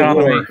the was a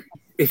economy.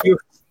 war.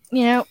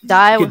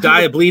 die. You could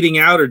die of bleeding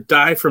out or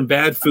die from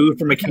bad food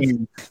from a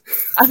can.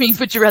 I mean,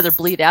 would you rather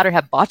bleed out or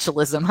have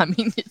botulism? I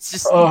mean, it's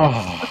just. Oh,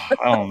 I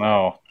don't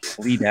know.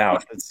 Bleed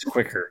out. It's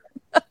quicker.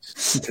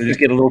 So just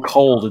get a little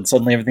cold and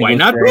suddenly everything Why goes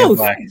not gray and both?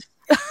 black.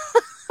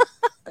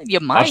 You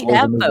might Botulism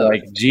have is both.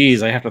 like,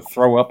 geez, I have to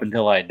throw up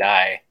until I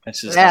die.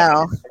 That's just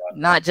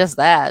Not just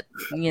that.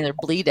 You either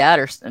bleed out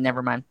or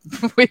never mind.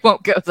 We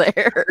won't go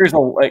there. There's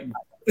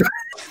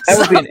that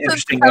would be an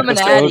interesting coming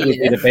at episode. Would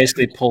you. be to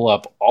basically pull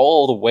up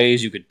all the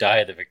ways you could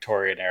die in the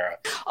Victorian era.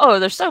 Oh,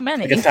 there's so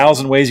many. Like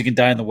 1,000 ways you can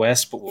die in the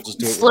West, but we'll just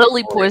do it.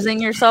 Slowly poisoning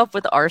yourself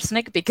with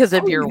arsenic because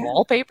of your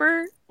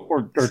wallpaper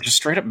or just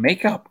straight up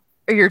makeup.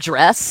 or your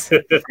dress.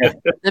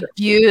 The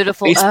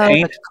beautiful, Face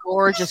paint. the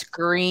gorgeous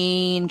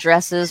green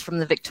dresses from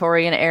the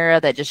Victorian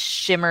era that just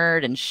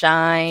shimmered and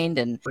shined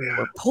and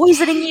were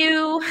poisoning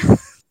you.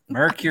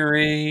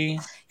 Mercury.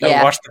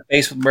 Yeah. Wash the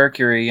face with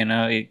mercury.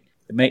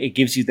 It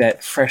gives you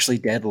that freshly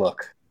dead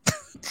look.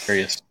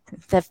 Curious.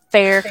 The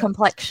fair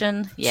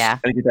complexion. Yeah.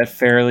 Gotta get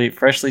that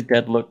freshly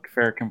dead look,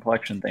 fair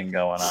complexion thing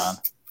going on.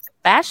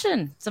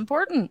 Fashion. It's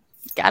important.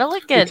 Gotta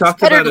look good. We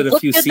talked about it a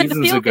few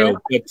seasons ago.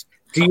 But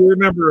do you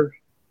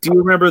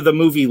remember the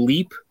movie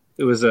Leap?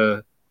 It was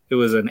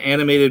an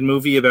animated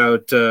movie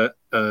about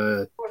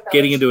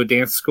getting into a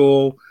dance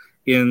school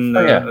in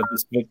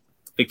this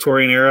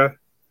Victorian era.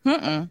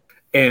 Mm-mm.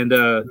 And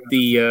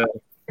the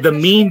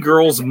Mean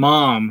Girl's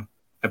mom,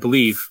 I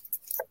believe,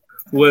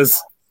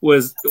 was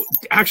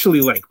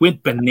actually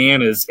went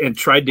bananas and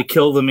tried to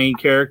kill the main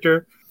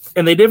character.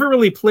 And they never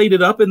really played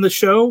it up in the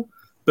show,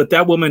 but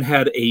that woman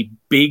had a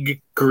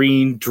big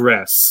green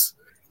dress.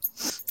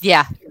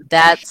 Yeah,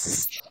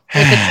 that's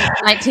if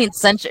it's 19th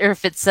century, or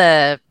if it's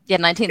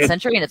 19th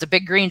century and it's a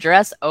big green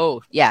dress.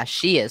 Oh yeah,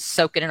 she is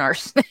soaking in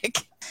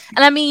arsenic.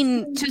 And I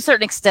mean, to a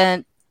certain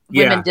extent,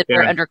 women did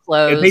wear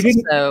underclothes,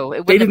 so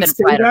it wouldn't have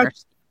been right on her.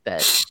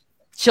 But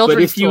children's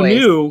But if you toys,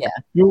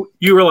 knew,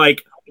 you were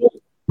like,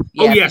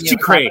 she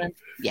cray.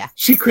 Yeah,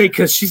 she cray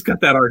because she's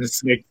got that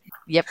arsenic.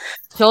 Yep.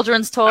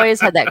 Children's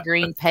toys had that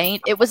green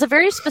paint. It was a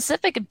very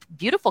specific and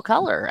beautiful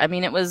color. I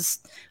mean, it was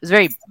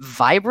very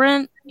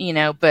vibrant,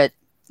 but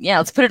yeah,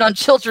 let's put it on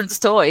children's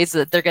toys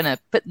that they're going to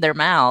put in their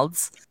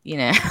mouths,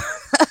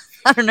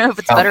 I don't know if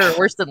it's better or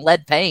worse than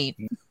lead paint.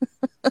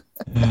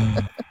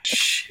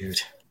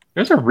 Shoot.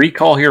 There's a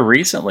recall here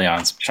recently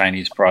on some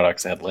Chinese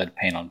products that had lead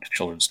paint on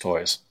children's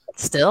toys.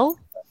 Still?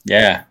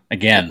 Yeah,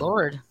 again. Good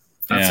Lord.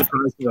 Not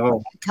surprised at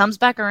all. It comes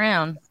back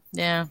around.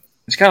 Yeah.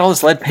 It's got all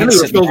this lead paint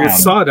sitting filled with around.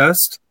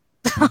 sawdust.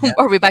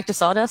 Are we back to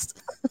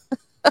sawdust?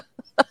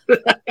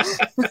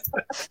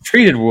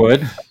 Treated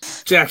wood.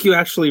 Jack, you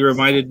actually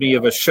reminded me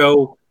of a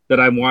show that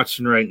I'm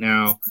watching right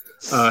now.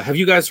 Have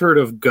you guys heard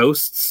of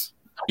Ghosts?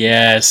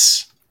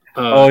 Yes.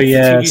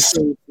 Yes.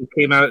 It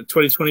came out in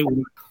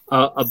 2021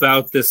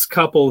 about this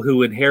couple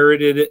who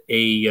inherited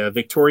a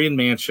Victorian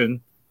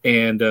mansion,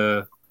 and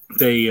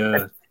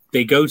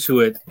they go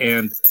to it,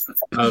 and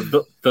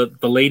the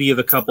lady of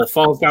the couple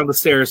falls down the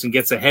stairs and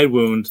gets a head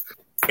wound,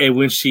 and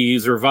when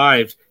she's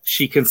revived,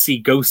 she can see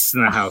ghosts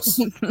in the house.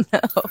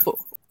 No.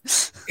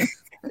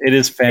 It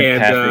is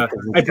fantastic.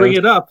 And I bring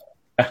it up.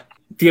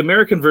 The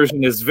American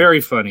version is very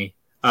funny.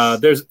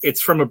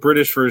 It's from a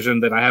British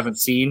version that I haven't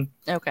seen.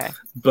 Okay.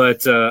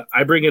 But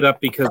I bring it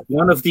up because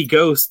one of the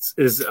ghosts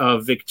is a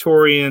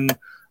Victorian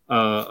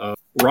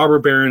robber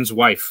baron's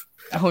wife.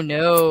 Oh,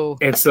 no.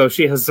 And so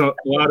she has a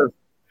lot of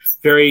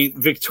very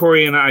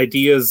Victorian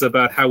ideas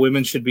about how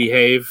women should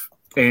behave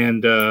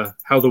and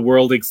how the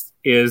world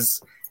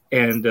is.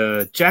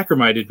 And Jack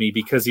reminded me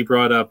because he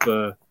brought up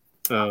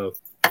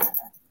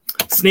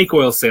snake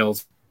oil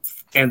sales.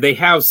 And they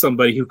have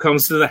somebody who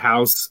comes to the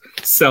house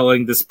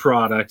selling this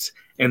product,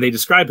 and they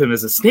describe him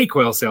as a snake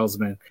oil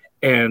salesman.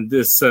 And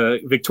this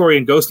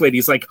Victorian ghost lady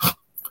is like, oh,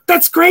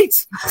 that's great!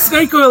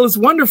 Snake oil is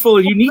wonderful,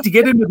 and you need to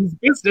get into this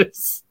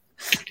business.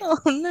 Oh,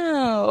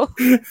 no.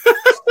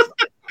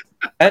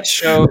 That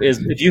show is,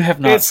 if you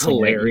have not it's seen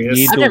hilarious. it,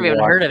 you need I've to never even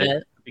watch heard of it.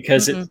 it.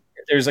 Because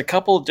there's a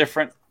couple of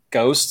different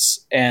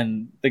ghosts,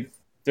 and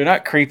they're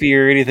not creepy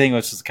or anything,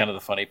 which is kind of the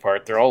funny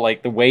part. They're all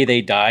the way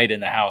they died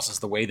in the house is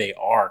the way they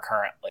are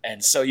currently.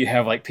 And so you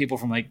have people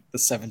from the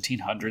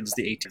 1700s,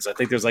 the 1800s. I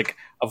think there's a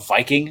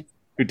Viking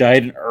who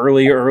died in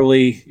early,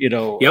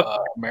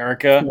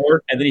 America.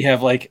 And then you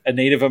have a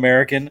Native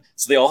American.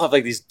 So they all have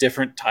these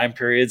different time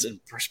periods and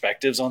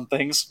perspectives on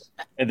things.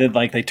 And then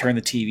they turn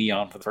the TV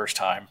on for the first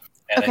time.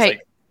 And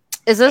Okay.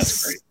 Is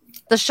this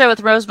the show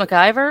with Rose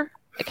McIver?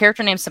 A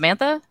character named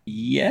Samantha?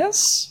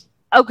 Yes.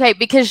 Okay,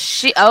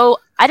 because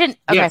I didn't.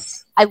 Okay,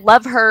 yes. I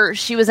love her.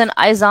 She was in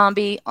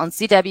iZombie on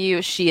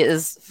CW. She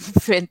is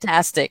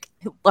fantastic.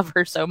 I love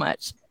her so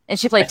much, and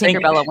she played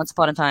Tinkerbella once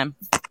upon a time.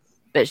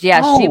 But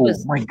yeah, she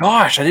was. Oh my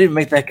gosh, I didn't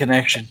make that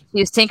connection.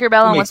 She was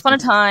Tinkerbella on Once Upon a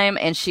Time,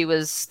 and she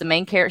was the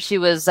main character. She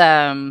was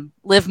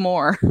Liv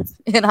Moore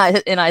in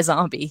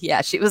iZombie.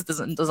 Yeah, she was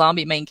the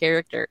zombie main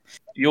character.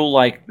 You'll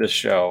like this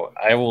show.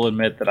 I will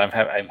admit that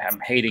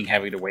I'm hating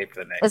having to wait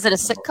for the next. Is it a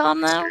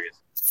sitcom though?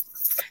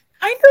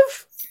 Kind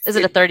of. Is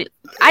it a 30?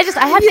 I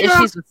have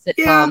issues with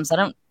sitcoms. I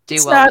don't do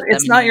It's well. not.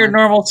 It's not your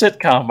normal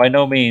sitcom by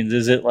no means.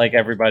 Is it like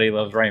Everybody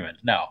Loves Raymond?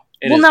 No.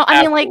 No.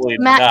 I mean, like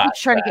Matt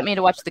keeps trying to to get me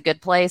to watch The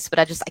Good Place, but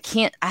I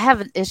can't. I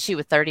have an issue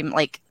with 30.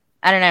 Like,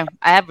 I don't know.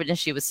 I have an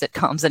issue with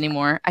sitcoms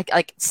anymore. I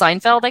like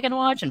Seinfeld. I can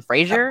watch and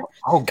Frasier.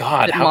 Oh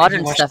God, how modern can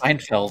you watch stuff.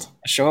 Seinfeld?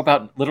 A show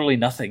about literally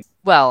nothing.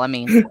 Well, I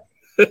mean,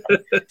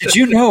 did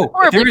you know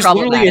there is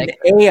literally an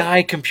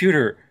AI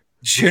computer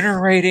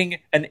generating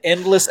an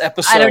endless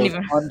episode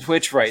on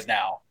Twitch right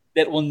now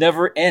that will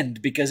never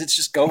end because it's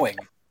just going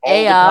all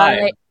AI. the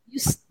time.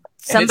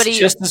 And it's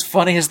just as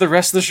funny as the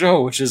rest of the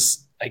show, which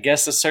is, I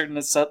guess, a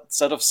certain set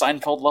of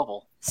Seinfeld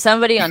level.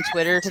 Somebody on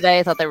Twitter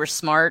today thought they were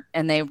smart,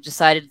 and they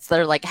decided,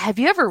 they're like, "Have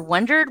you ever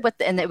wondered what?"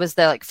 And it was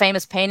the like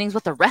famous paintings,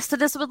 what the rest of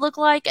this would look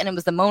like, and it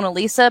was the Mona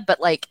Lisa,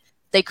 but like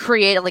they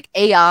created like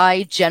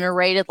AI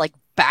generated like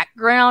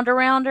background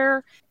around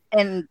her,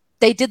 and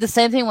they did the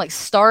same thing like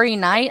Starry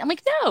Night. I'm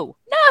like, no,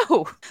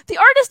 the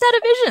artist had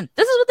a vision.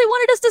 This is what they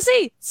wanted us to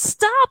see.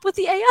 Stop with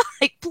the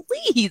AI,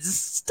 please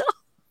stop.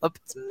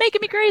 It's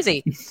making me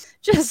crazy.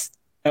 Just.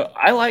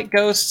 I like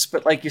Ghosts,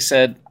 but like you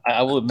said,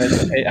 I will admit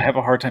that I have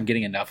a hard time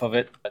getting enough of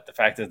it. But the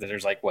fact that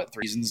there's like 3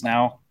 seasons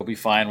now, we'll be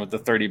fine with the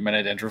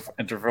 30-minute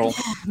interval.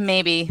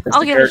 Maybe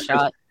I'll give it a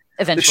shot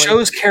eventually. The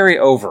shows carry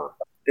over.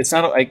 It's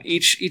not like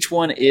each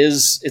one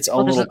is its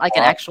own. There's little like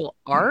an actual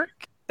arc.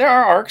 There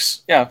are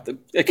arcs. Yeah, the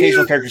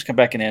occasional characters come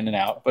back in and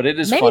out, but it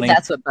is maybe funny.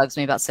 That's what bugs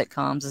me about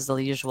sitcoms is the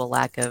usual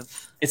lack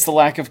of. It's the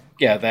lack of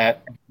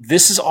that.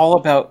 This is all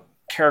about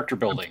character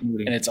building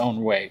in its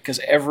own way because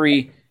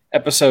every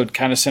episode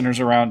kind of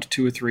centers around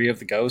 2 or 3 of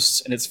the ghosts,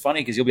 and it's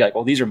funny because you'll be like,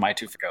 well, these are my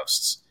 2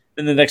 ghosts.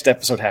 Then the next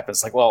episode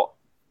happens, like, well,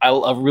 I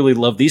really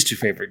love these 2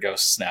 favorite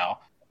ghosts now.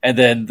 And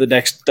then the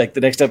next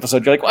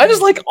episode, you're like, well, I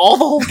just like all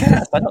the whole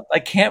cast. I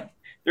can't.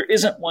 There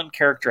isn't one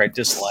character I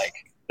dislike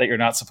that you're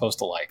not supposed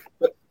to like.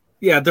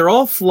 Yeah, they're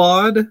all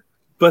flawed,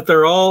 but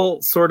they're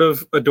all sort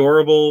of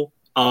adorable,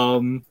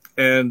 and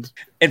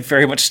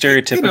very much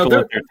stereotypical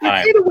at their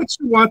time. They're what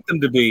you want them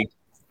to be.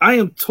 I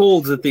am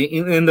told that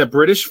in the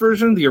British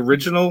version, the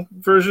original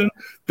version,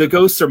 the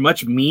ghosts are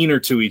much meaner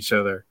to each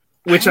other,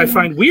 which I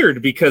find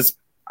weird because,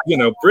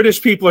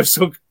 British people are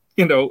so,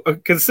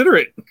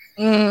 considerate.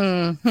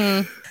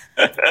 Mm-hmm.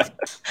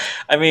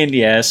 I mean,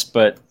 yes,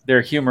 but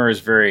their humor is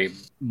very...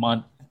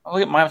 look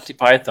at Monty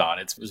Python.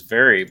 It was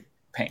very,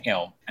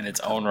 in its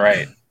own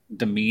right,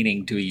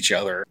 demeaning to each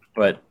other.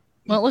 But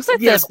well, it looks like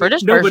the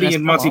British version nobody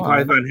in Monty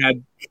Python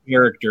had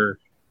character.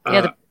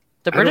 Yeah,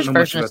 the British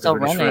version is still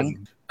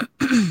running.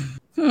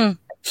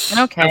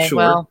 Okay, sure.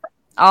 Well,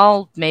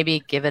 I'll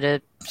maybe give it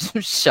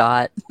a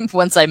shot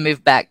once I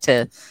move back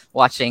to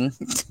watching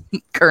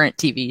current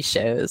TV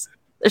shows.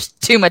 There's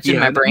too much in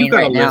my brain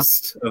right now.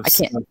 I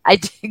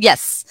can't.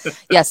 Yes,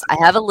 I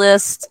have a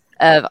list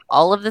of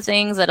all of the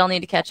things that I'll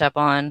need to catch up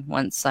on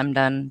once I'm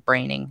done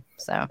braining.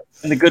 So,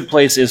 and The Good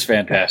Place is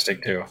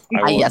fantastic too.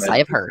 Yes, I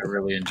have heard. I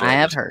really enjoyed I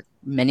have heard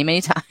many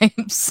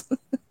times.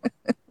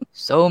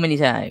 So many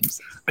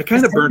times. I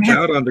kind of burnt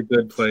out on The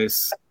Good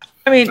Place.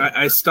 I mean,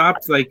 I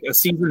stopped like a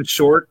season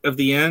short of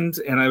the end,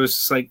 and I was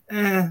just like,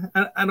 I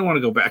don't want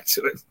to go back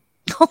to it.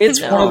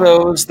 It's one of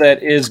those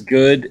that is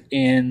good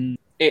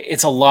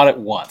it's a lot at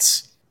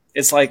once.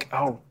 It's like,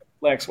 oh,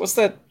 Lex, what's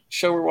that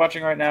show we're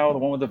watching right now? The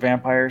one with the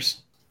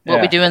vampires? What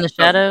We Do in the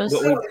Shadows?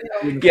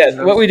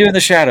 What We Do in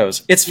the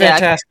Shadows. It's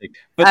fantastic.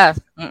 But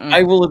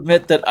I will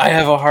admit that I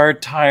have a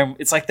hard time.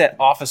 It's like that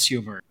office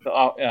humor.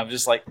 I'm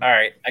just like, all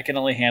right, I can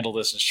only handle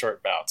this in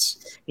short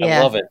bouts. I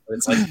love it. But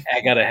it's like,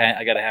 I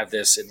gotta have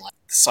this in like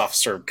soft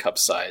serve cup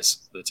size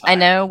at the time. I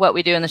know What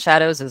We Do in the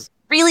Shadows is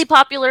really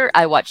popular.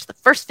 I watched the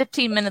first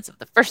 15 minutes of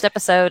the first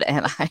episode,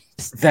 and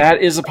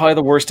that is probably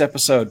the worst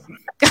episode.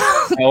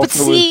 But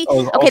see,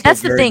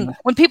 that's the thing.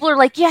 When people are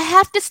like, you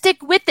have to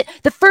stick with it.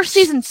 The first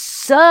season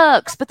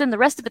sucks, but then the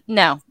rest of it,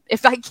 no.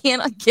 If I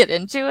cannot get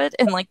into it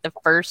in like the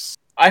first...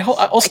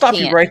 I'll stop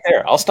you right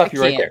there.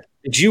 Right there.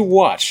 Did you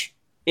watch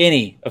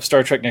any of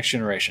Star Trek Next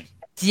Generation?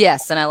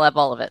 Yes, and I love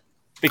all of it.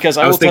 Because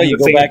I will tell you,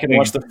 go back and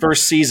watch the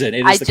first season.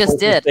 It is the closest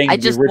thing to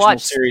the original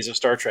series of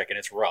Star Trek, and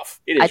it's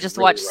rough. I just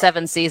watched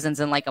 7 seasons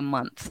in like a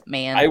month,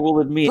 man. I will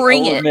admit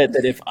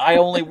that if I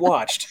only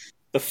watched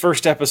the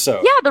first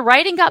episode, the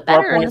writing got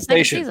better in the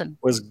second season.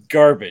 Was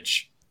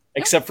garbage,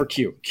 except for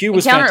Q. Q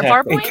was Encounter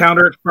fantastic.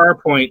 Encounter at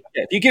Farpoint.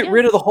 Yeah, if you get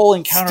rid of the whole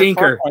Encounter at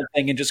Farpoint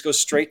thing and just go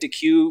straight to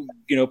Q,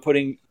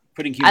 putting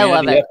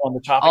humanity up on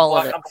the chopping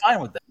block, I'm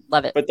fine with that.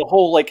 Love it. But the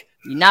whole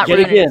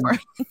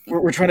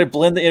we're trying to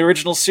blend the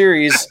original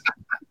series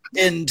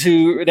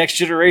into Next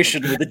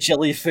Generation with a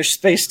jellyfish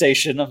space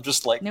station. I'm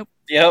just like, nope.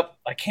 Yep,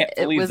 I can't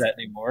believe that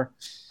anymore.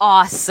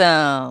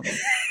 Awesome.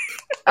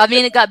 I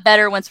mean, it got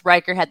better once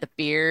Riker had the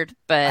beard,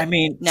 but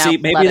maybe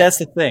that's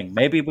the thing.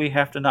 Maybe we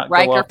have to not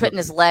Riker go off putting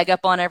his leg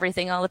up on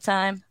everything all the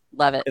time.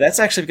 Love it. That's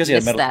actually because he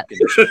had Missed medical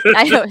that. condition.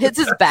 I know it's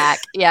his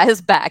back. Yeah,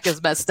 his back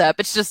is messed up.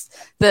 It's just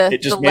the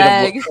Made him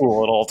leg. look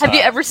cool at all times. Have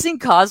you ever seen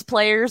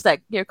cosplayers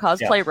that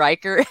cosplay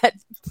Riker?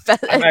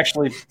 I'm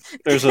actually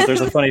there's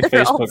a funny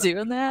They're all Facebook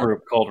doing that.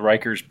 group called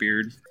Riker's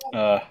Beard.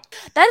 That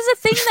is a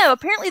thing, though.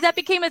 Apparently, that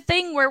became a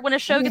thing where when a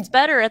show gets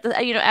better at the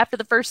after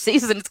the first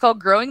season, it's called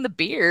growing the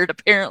beard.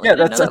 Apparently,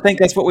 Yeah, I think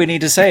that's what we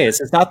need to say.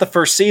 It's not the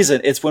first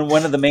season. It's when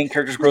one of the main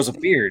characters grows a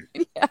beard.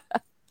 Yeah.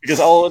 Because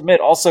I'll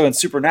admit, also in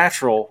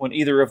Supernatural, when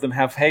either of them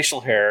have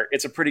facial hair,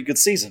 it's a pretty good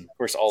season. Of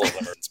course, all of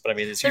them are. But I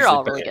mean, it's They're usually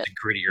all really good.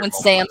 grittier. When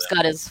Sam's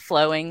got his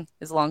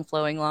long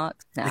flowing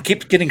locks. No. They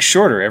keep getting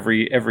shorter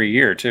every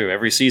year too.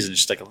 Every season,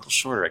 just like a little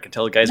shorter. I can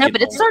tell the guys. No,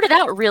 but it started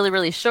out really,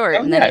 really short,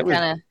 and then it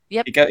kind of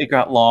It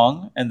got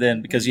long, and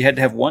then because you had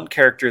to have one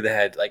character that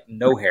had like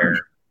no hair,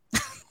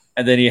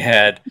 and then you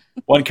had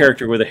one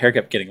character where the hair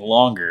kept getting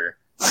longer,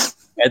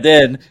 and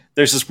then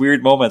there's this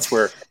weird moments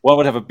where one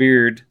would have a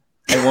beard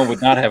and one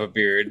would not have a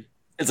beard.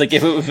 It's like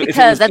if it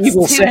was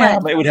evil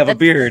Sam, it would have a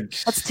beard.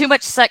 That's too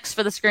much sex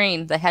for the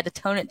screen. They had to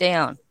tone it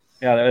down.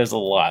 Yeah, that is a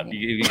lot.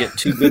 You get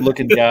two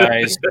good-looking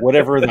guys,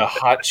 whatever the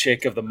hot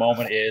chick of the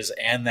moment is,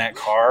 and that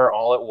car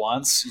all at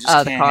once. You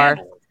just can't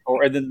handle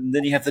it. And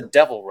then you have the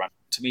devil run.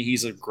 To me,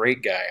 he's a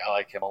great guy. I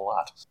like him a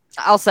lot.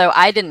 Also,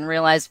 I didn't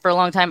realize for a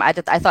long time. I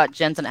thought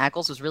Jensen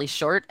Ackles was really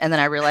short, and then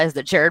I realized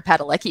that Jared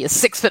Padalecki is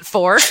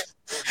 6'4".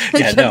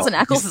 Yeah, Jensen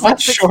Ackles is like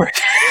short.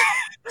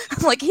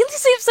 I'm like, he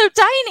seems so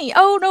tiny.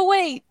 Oh no,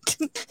 wait,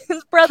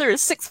 his brother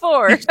is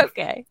 6'4".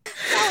 Okay,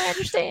 I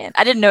understand.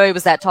 I didn't know he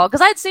was that tall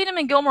because I'd seen him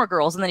in Gilmore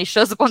Girls, and then he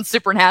shows up on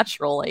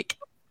Supernatural. Like,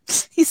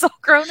 he's all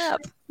grown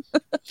up.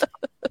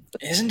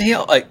 Isn't he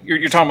like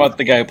you're talking about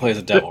the guy who plays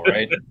the devil,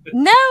 right?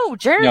 No,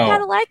 Jared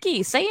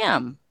Padalecki,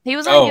 Sam. He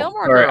was on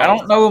Gilmore Girls. I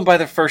don't know them by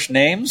their first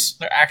names,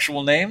 their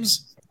actual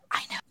names.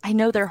 I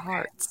know their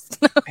hearts.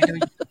 I know.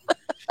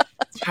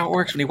 That's how it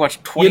works when you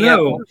watch 20.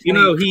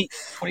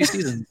 20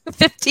 seasons.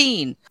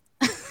 15.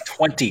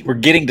 20. We're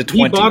getting to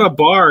 20. He bought a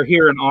bar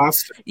here in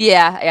Austin.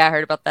 Yeah, I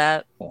heard about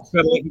that.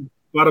 He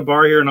bought a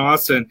bar here in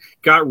Austin,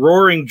 got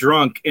roaring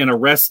drunk, and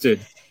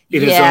arrested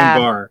in his own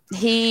bar.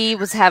 He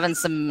was having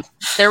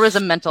there was a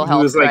mental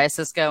health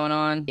crisis going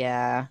on.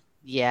 Yeah,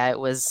 it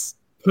was.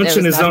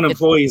 Punching his own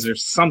employees or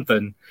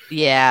something.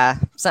 Yeah,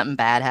 something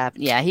bad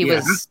happened. Yeah, he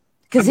was.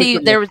 Because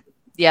there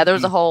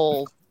was a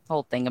whole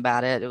thing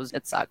about it.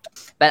 It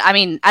sucked. But I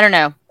mean, I don't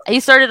know. He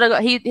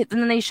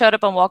then he showed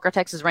up on Walker,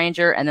 Texas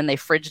Ranger, and then they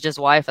fridged his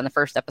wife in the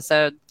first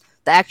episode.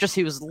 The actress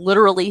who was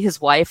literally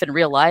his wife in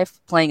real life,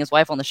 playing his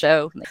wife on the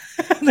show.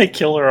 They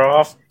kill her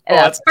off. And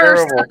that's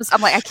terrible. Episode,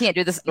 I'm like, I can't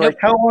do this. Like,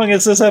 how long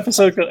is this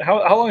episode?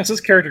 How long is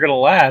this character going to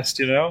last?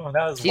 You know,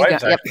 now his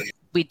wife's actually.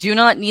 We do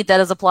not need that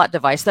as a plot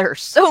device. There are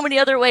so many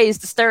other ways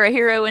to stir a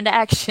hero into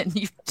action.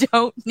 You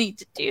don't need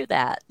to do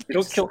that.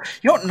 You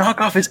don't knock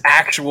off his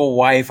actual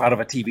wife out of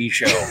a TV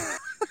show.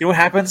 You know what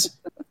happens?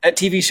 That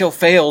TV show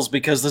fails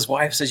because this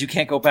wife says you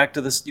can't go back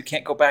to this. You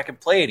can't go back and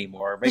play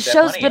anymore. The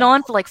show's been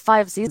on for like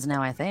 5 seasons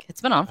now. I think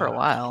it's been on for a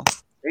while.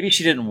 Maybe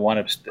she didn't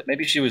want to.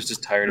 Maybe she was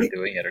just tired of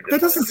doing it.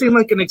 That doesn't seem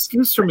like an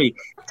excuse for me.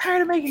 I'm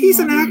tired of making. He's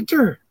an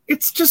actor.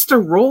 It's just a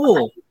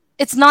role.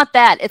 It's not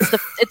that.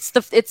 It's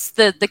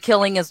the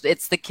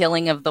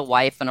killing of the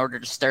wife in order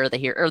to stir the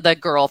hero or the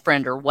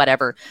girlfriend or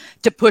whatever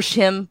to push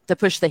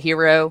the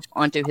hero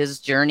onto his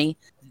journey.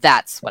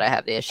 That's what I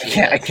have the issue.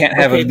 I can't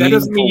have a. That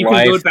doesn't mean you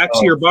can go back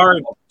to your bar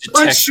and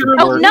punch your.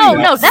 Oh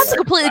no, that's a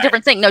completely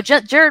different thing. No,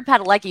 Jared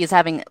Padalecki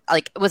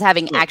was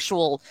having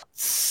actual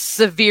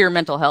severe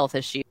mental health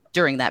issues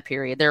during that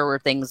period. There were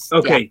things.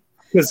 Okay.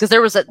 Because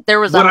there was a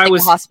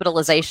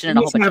hospitalization and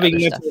a whole bunch of other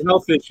having mental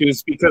health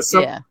issues because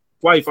some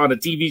wife on a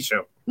TV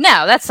show.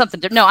 No, that's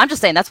something different. No, I'm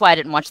just saying that's why I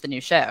didn't watch the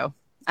new show.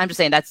 I'm just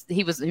saying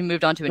he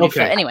moved on to a new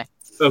show. Anyway.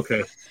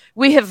 Okay.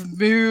 We have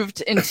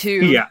moved into.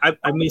 Yeah,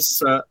 I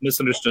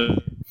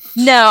misunderstood.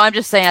 No, I'm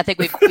just saying I think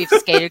we've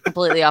skated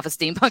completely off of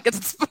Steampunk at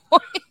this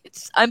point.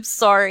 I'm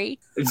sorry.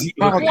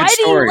 Why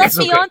do you let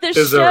me on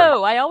this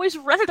show? I always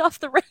run it off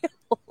the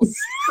rails.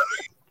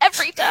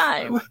 Every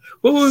time.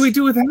 What would we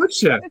do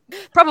without you?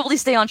 Probably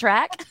stay on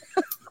track.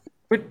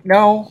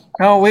 No,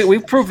 we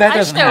proved that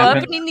doesn't happen. I show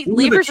up and you need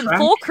levers and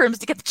fulcrums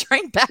to get the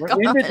train back on.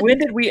 When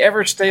did we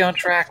ever stay on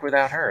track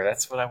without her?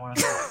 That's what I want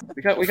to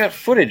know. We got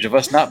footage of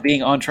us not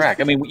being on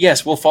track. I mean,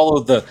 yes, we'll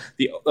follow the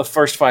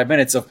first 5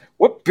 minutes of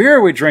what beer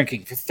are we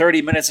drinking for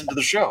 30 minutes into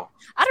the show.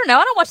 I don't know.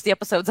 I don't watch the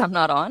episodes I'm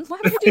not on. Why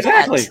would you do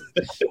that?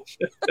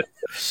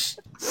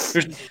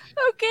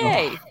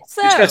 Okay,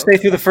 so we just got to stay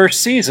through the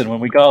first season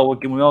when we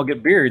all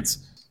get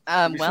beards.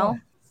 Well.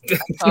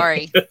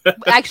 Sorry.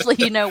 Actually,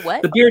 you know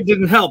what? The beard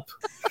didn't help.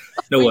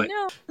 No way.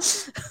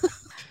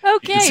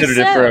 Okay, considered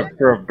it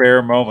for a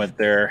bare moment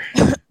there.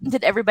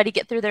 Did everybody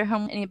get through their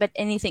home?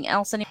 Anything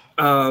else?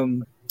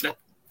 That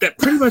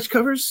pretty much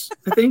covers,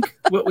 I think,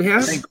 what we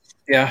have.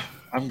 Yeah,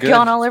 I'm good.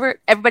 Gone all over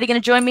it. Everybody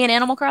going to join me in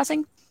Animal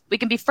Crossing? We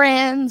can be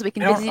friends. We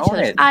can visit each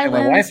other's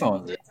islands. My wife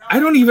owns it. I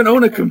don't even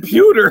own a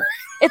computer.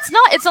 It's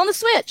not. It's on the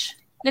Switch.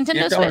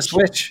 Nintendo Switch.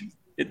 Switch.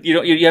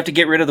 You have to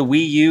get rid of the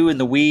Wii U and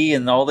the Wii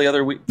and all the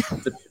other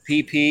the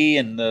PP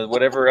and the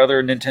whatever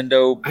other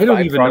Nintendo. I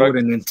don't even know what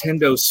a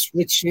Nintendo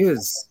Switch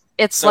is.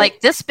 It's like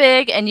this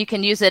big, and you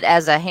can use it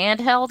as a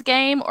handheld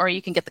game, or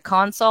you can get the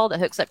console that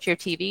hooks up to your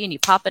TV, and you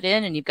pop it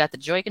in, and you've got the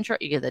Joy control.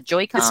 You get the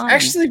Joy-Con. It's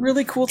actually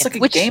really cool. It's like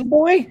a Game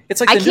Boy.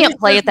 It's like I can't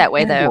play it that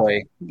way though.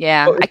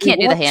 Yeah, I can't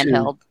do the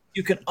handheld.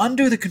 You can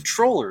undo the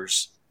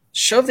controllers,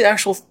 shove the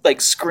actual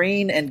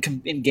screen and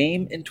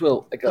game into a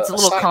little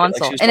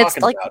console, and it's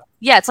like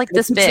it's like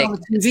this big.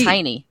 It's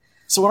tiny.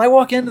 So when I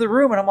walk into the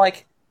room and I'm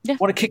like,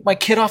 want to kick my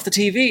kid off the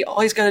TV, all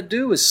he's got to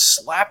do is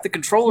slap the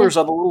controllers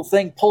on the little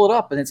thing, pull it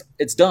up, and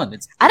it's done.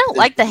 I don't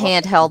like the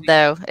handheld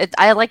though.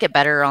 I like it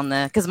better on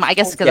the because I'm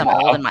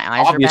old and my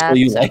eyes are bad. Obviously,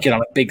 you like it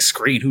on a big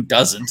screen. Who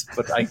doesn't?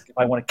 But if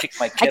I want to kick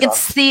my kid, I can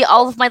see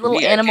all of my little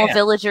animal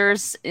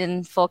villagers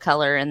in full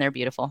color, and they're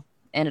beautiful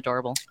and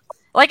adorable.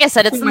 Like I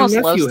said, it's the most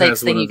low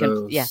stakes thing you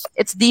can. Yeah,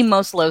 it's the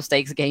most low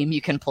stakes game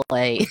you can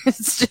play.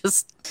 It's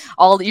just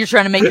you're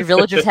trying to make your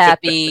villagers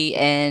happy,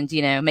 and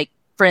make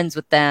friends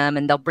with them,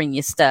 and they'll bring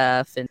you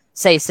stuff and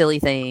say silly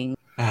things.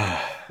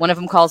 One of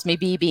them calls me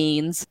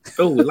beans.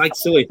 Oh, we like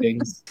silly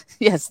things.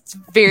 Yes, it's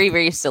very,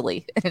 very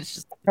silly. It's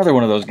just another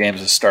one of those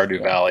games is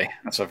Stardew Valley.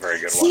 That's a very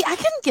good one. See, I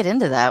couldn't get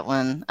into that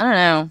one. I don't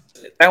know.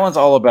 That one's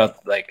all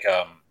about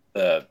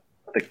the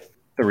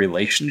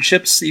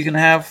relationships that you can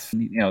have.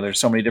 There's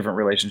so many different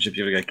relationships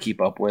you've got to keep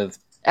up with.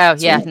 Oh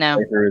yeah, no.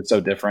 It's so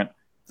different.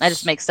 I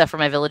just make stuff for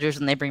my villagers,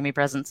 and they bring me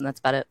presents, and that's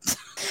about it.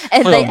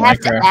 And they have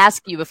to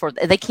ask you before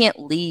they can't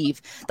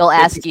leave. They'll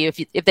ask you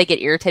if they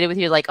get irritated with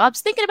you, like, "Oh, I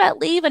was thinking about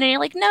leaving," and you're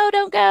like, "No,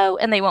 don't go,"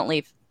 and they won't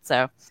leave.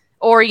 So,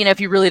 or if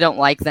you really don't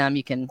like them,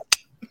 you can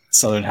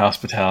Southern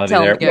hospitality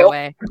tell there. them to go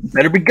away.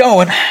 Better be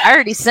going. I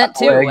already sent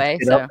 2 away,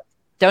 so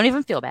don't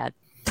even feel bad.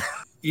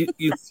 You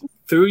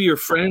threw your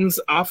friends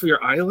off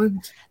your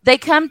island? They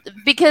come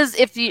because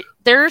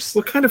there's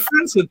what kind of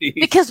friends would these?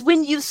 Because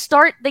when you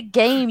start the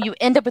game, you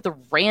end up with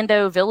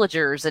rando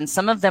villagers, and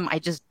some of them I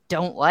just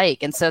don't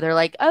like, and so they're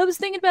like, "I was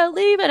thinking about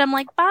leaving." I'm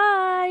like,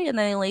 "Bye," and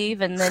then they leave,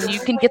 and then you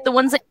can get the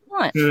ones that you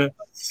want. Yeah.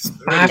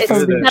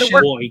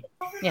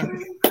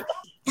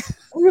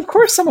 Well, of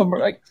course, some of them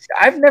are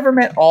I've never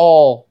met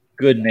all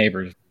good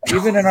neighbors.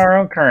 Even in our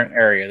own current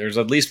area, there's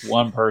at least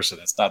one person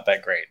that's not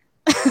that great.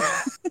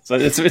 So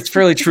it's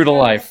fairly true to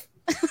life.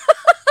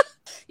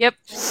 Yep. I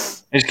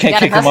just can't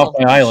kick them off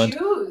my island.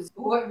 Choose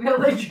what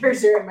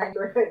villagers are in my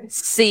neighborhood.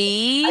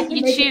 See,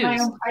 you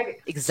choose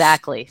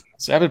exactly.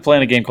 So I've been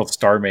playing a game called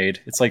StarMade.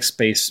 It's like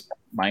space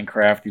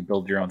Minecraft. You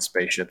build your own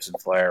spaceships and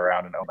fly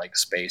around and own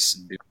space.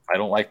 And if I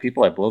don't like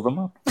people, I blow them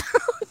up.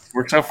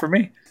 Works out for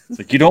me. It's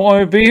like, you don't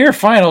want to be here?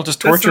 Fine, I'll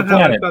just torch your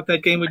planet. I thought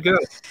that game would go.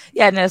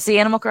 Yeah, no. See,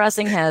 Animal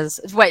Crossing has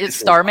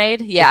it's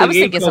StarMade. Yeah, I was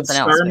thinking something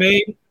else.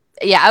 StarMade.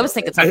 Yeah, I was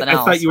thinking something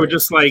else. I thought you were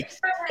just you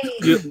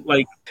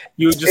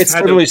just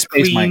had to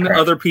clean Minecraft.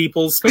 Other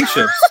people's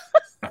spaceships.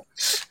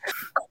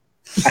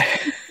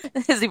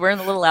 Is he wearing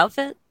the little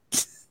outfit?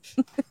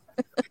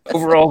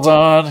 Overalls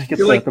on. Get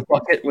the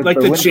bucket with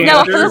the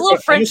janitor. No, the little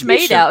French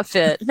maid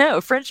outfit. No,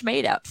 French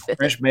maid outfit.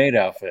 French maid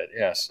outfit.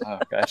 Yes. Oh,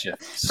 gotcha.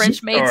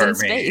 French maids in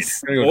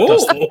space.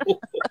 Oh.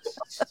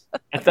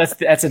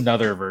 That's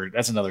another bird.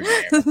 That's another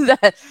game.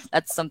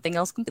 That's something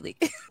else completely.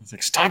 It's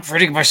like, stop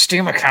reading my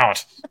Steam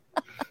account.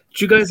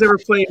 Did you guys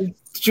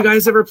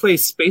ever play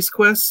Space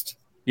Quest?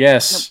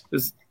 Yes.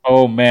 Nope.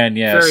 Oh man,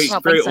 yes.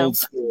 Very old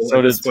school.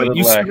 So does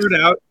you started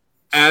out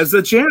as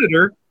a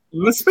janitor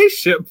in a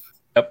spaceship.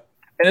 Yep.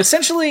 And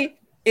essentially,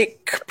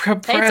 it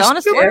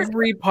compressed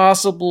every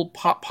possible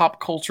pop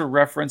culture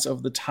reference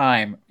of the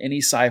time, any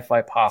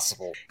sci-fi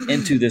possible,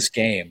 into this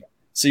game.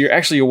 So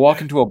you walk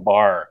into a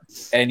bar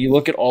and you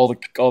look at all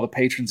the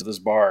patrons of this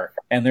bar,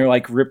 and they're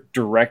ripped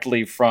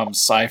directly from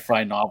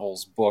sci-fi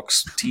novels,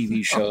 books,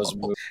 TV shows,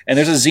 movies. And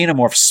there's a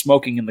xenomorph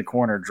smoking in the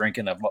corner,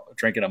 drinking a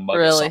mug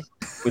really?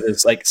 With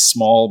his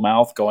small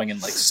mouth going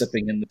and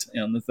sipping in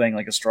the thing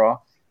like a straw.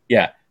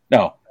 Yeah,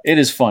 no, it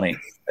is funny.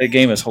 The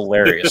game is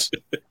hilarious.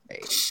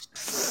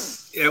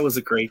 Yeah, it was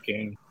a great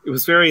game. It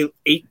was very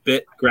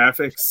 8-bit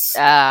graphics.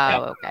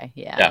 Oh, okay,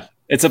 yeah.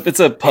 It's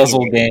a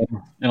puzzle game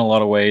in a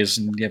lot of ways,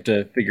 and you have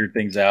to figure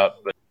things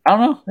out. But I don't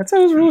know. It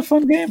was a really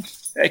fun game.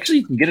 Actually,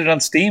 you can get it on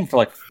Steam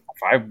for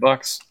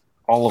 $5.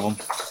 All of them.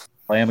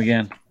 Play them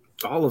again.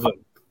 All of them.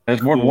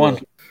 There's more than one.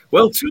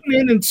 Well, tune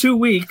in 2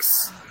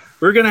 weeks.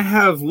 We're going to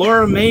have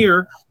Laura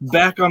Mayer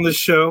back on the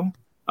show.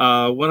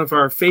 One of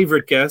our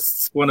favorite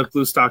guests. One of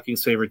Blue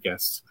Stocking's favorite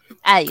guests.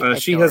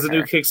 She has a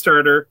new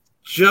Kickstarter.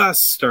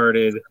 Just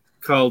started.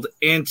 Called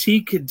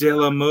Antique de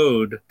la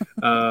Mode,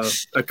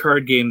 a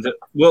card game that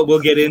we'll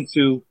get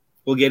into.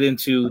 We'll get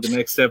into the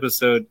next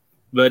episode,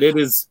 but it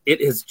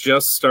has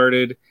just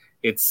started.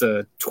 It's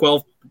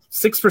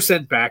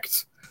 6%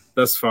 backed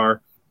thus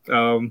far.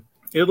 It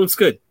looks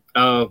good.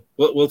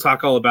 We'll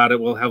talk all about it.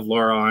 We'll have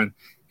Laura on,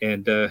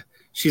 and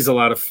she's a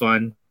lot of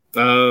fun.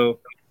 Let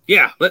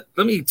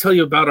me tell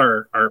you about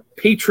our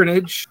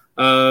patronage.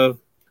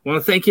 I want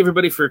to thank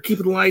everybody for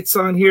keeping the lights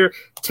on here.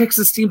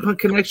 Texas Steampunk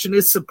Connection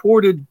is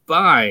supported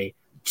by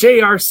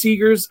J.R.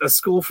 Seegers, A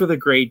School for the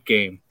Great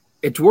Game.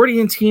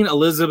 Edwardian teen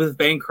Elizabeth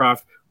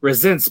Bancroft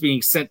resents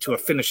being sent to a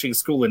finishing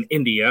school in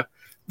India.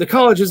 The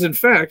college is, in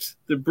fact,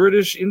 the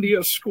British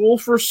India School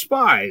for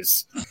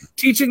Spies,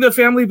 teaching the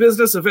family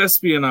business of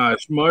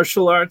espionage,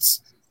 martial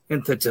arts,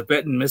 and the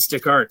Tibetan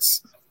mystic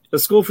arts. The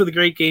School for the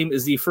Great Game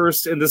is the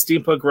first in the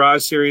Steampunk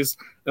Garage series,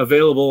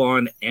 available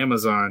on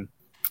Amazon.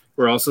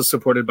 We're also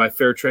supported by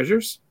Fair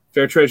Treasures.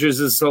 Fair Treasures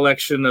is a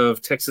selection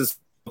of Texas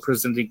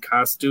presenting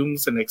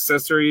costumes and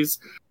accessories,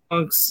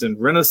 punks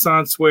and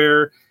Renaissance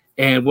wear,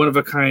 and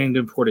one-of-a-kind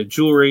imported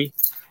jewelry.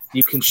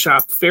 You can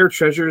shop Fair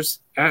Treasures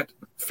at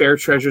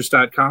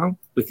fairtreasures.com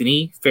with an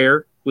E,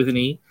 fair with an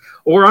E,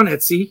 or on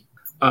Etsy.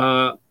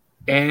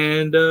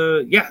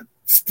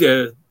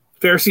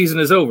 Fair season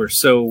is over,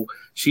 so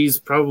she's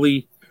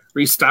probably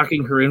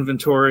restocking her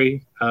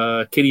inventory.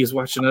 Kitty is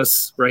watching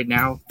us right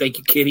now. Thank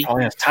you, Kitty. Oh,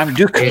 yeah, it's time to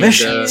do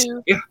commissions.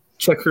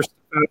 Check her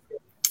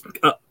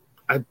stuff.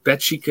 I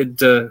bet she could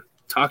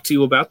talk to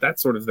you about that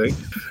sort of thing.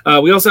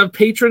 We also have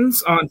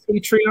patrons on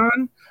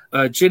Patreon.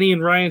 Jenny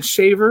and Ryan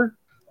Shaver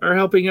are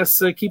helping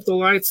us keep the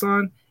lights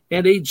on,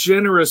 and a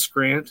generous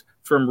grant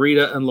from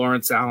Rita and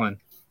Lawrence Allen.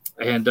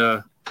 And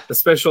a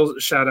special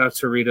shout out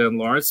to Rita and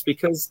Lawrence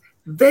because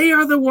they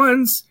are the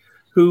ones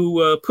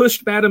who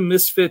pushed Madam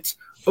Misfit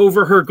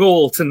over her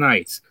goal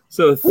tonight.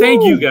 So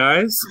thank you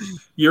guys.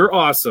 You're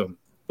awesome.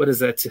 What is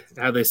that?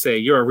 How they say?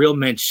 You're a real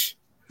mensch.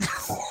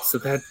 So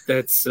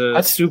that's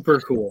super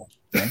cool.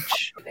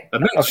 Mensch?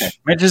 Okay.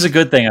 Mensch is a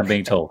good thing, I'm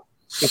being told.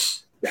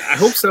 I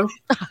hope so.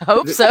 I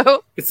hope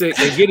so. It's a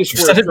Yiddish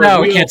word. Said it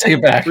now. We can't take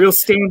it back. Real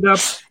stand-up.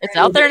 It's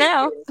out there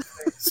now.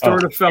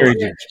 Sort of fella.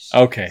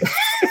 Okay.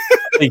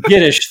 The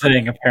Yiddish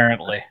thing,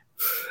 apparently.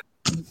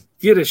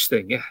 Yiddish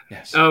thing, yeah.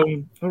 Yes. All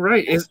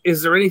right.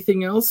 Is there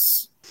anything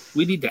else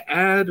we need to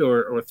add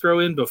or throw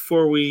in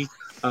before we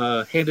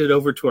hand it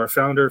over to our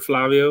founder,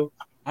 Flavio?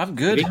 I'm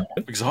good. I'm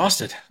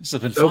exhausted. This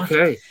has been fun.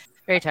 Okay.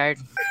 Very tired.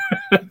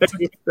 It's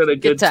been a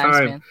good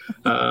times,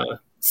 time.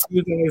 See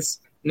you guys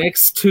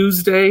next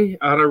Tuesday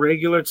on a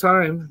regular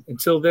time.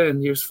 Until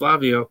then, here's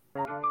Flavio.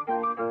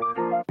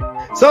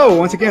 So,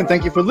 once again,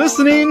 thank you for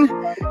listening.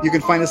 You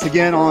can find us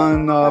again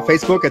on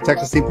Facebook at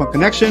Texas Steampunk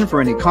Connection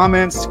for any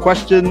comments,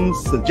 questions,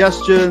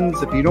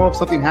 suggestions. If you know of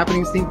something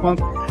happening in Steampunk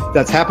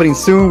that's happening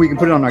soon, we can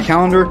put it on our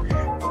calendar,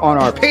 on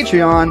our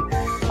Patreon,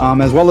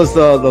 as well as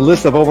the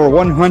list of over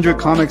 100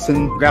 comics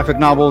and graphic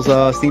novels,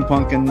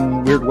 Steampunk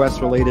and Weird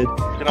West related.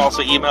 You can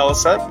also email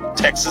us at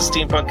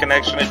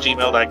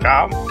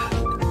texassteampunkconnection@gmail.com.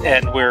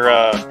 And we're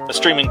a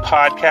streaming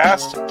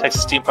podcast,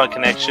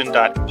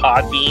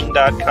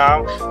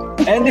 texassteampunkconnection.podbean.com.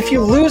 And if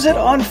you lose it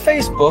on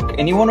Facebook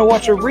and you want to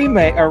watch a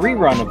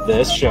rerun of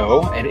this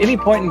show at any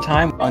point in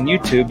time on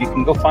YouTube, you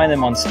can go find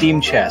them on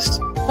Steam Chest.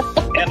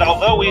 And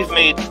although we've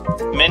made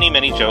many,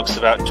 many jokes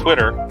about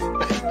Twitter,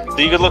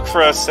 you can look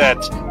for us at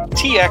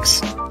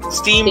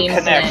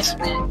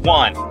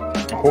TXSteamConnect1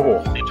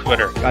 on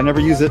Twitter. I never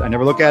use it. I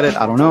never look at it.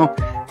 I don't know.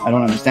 I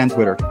don't understand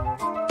Twitter.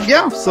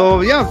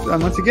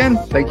 Once again,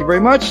 thank you very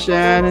much.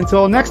 And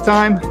until next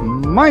time,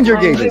 mind your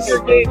gauges.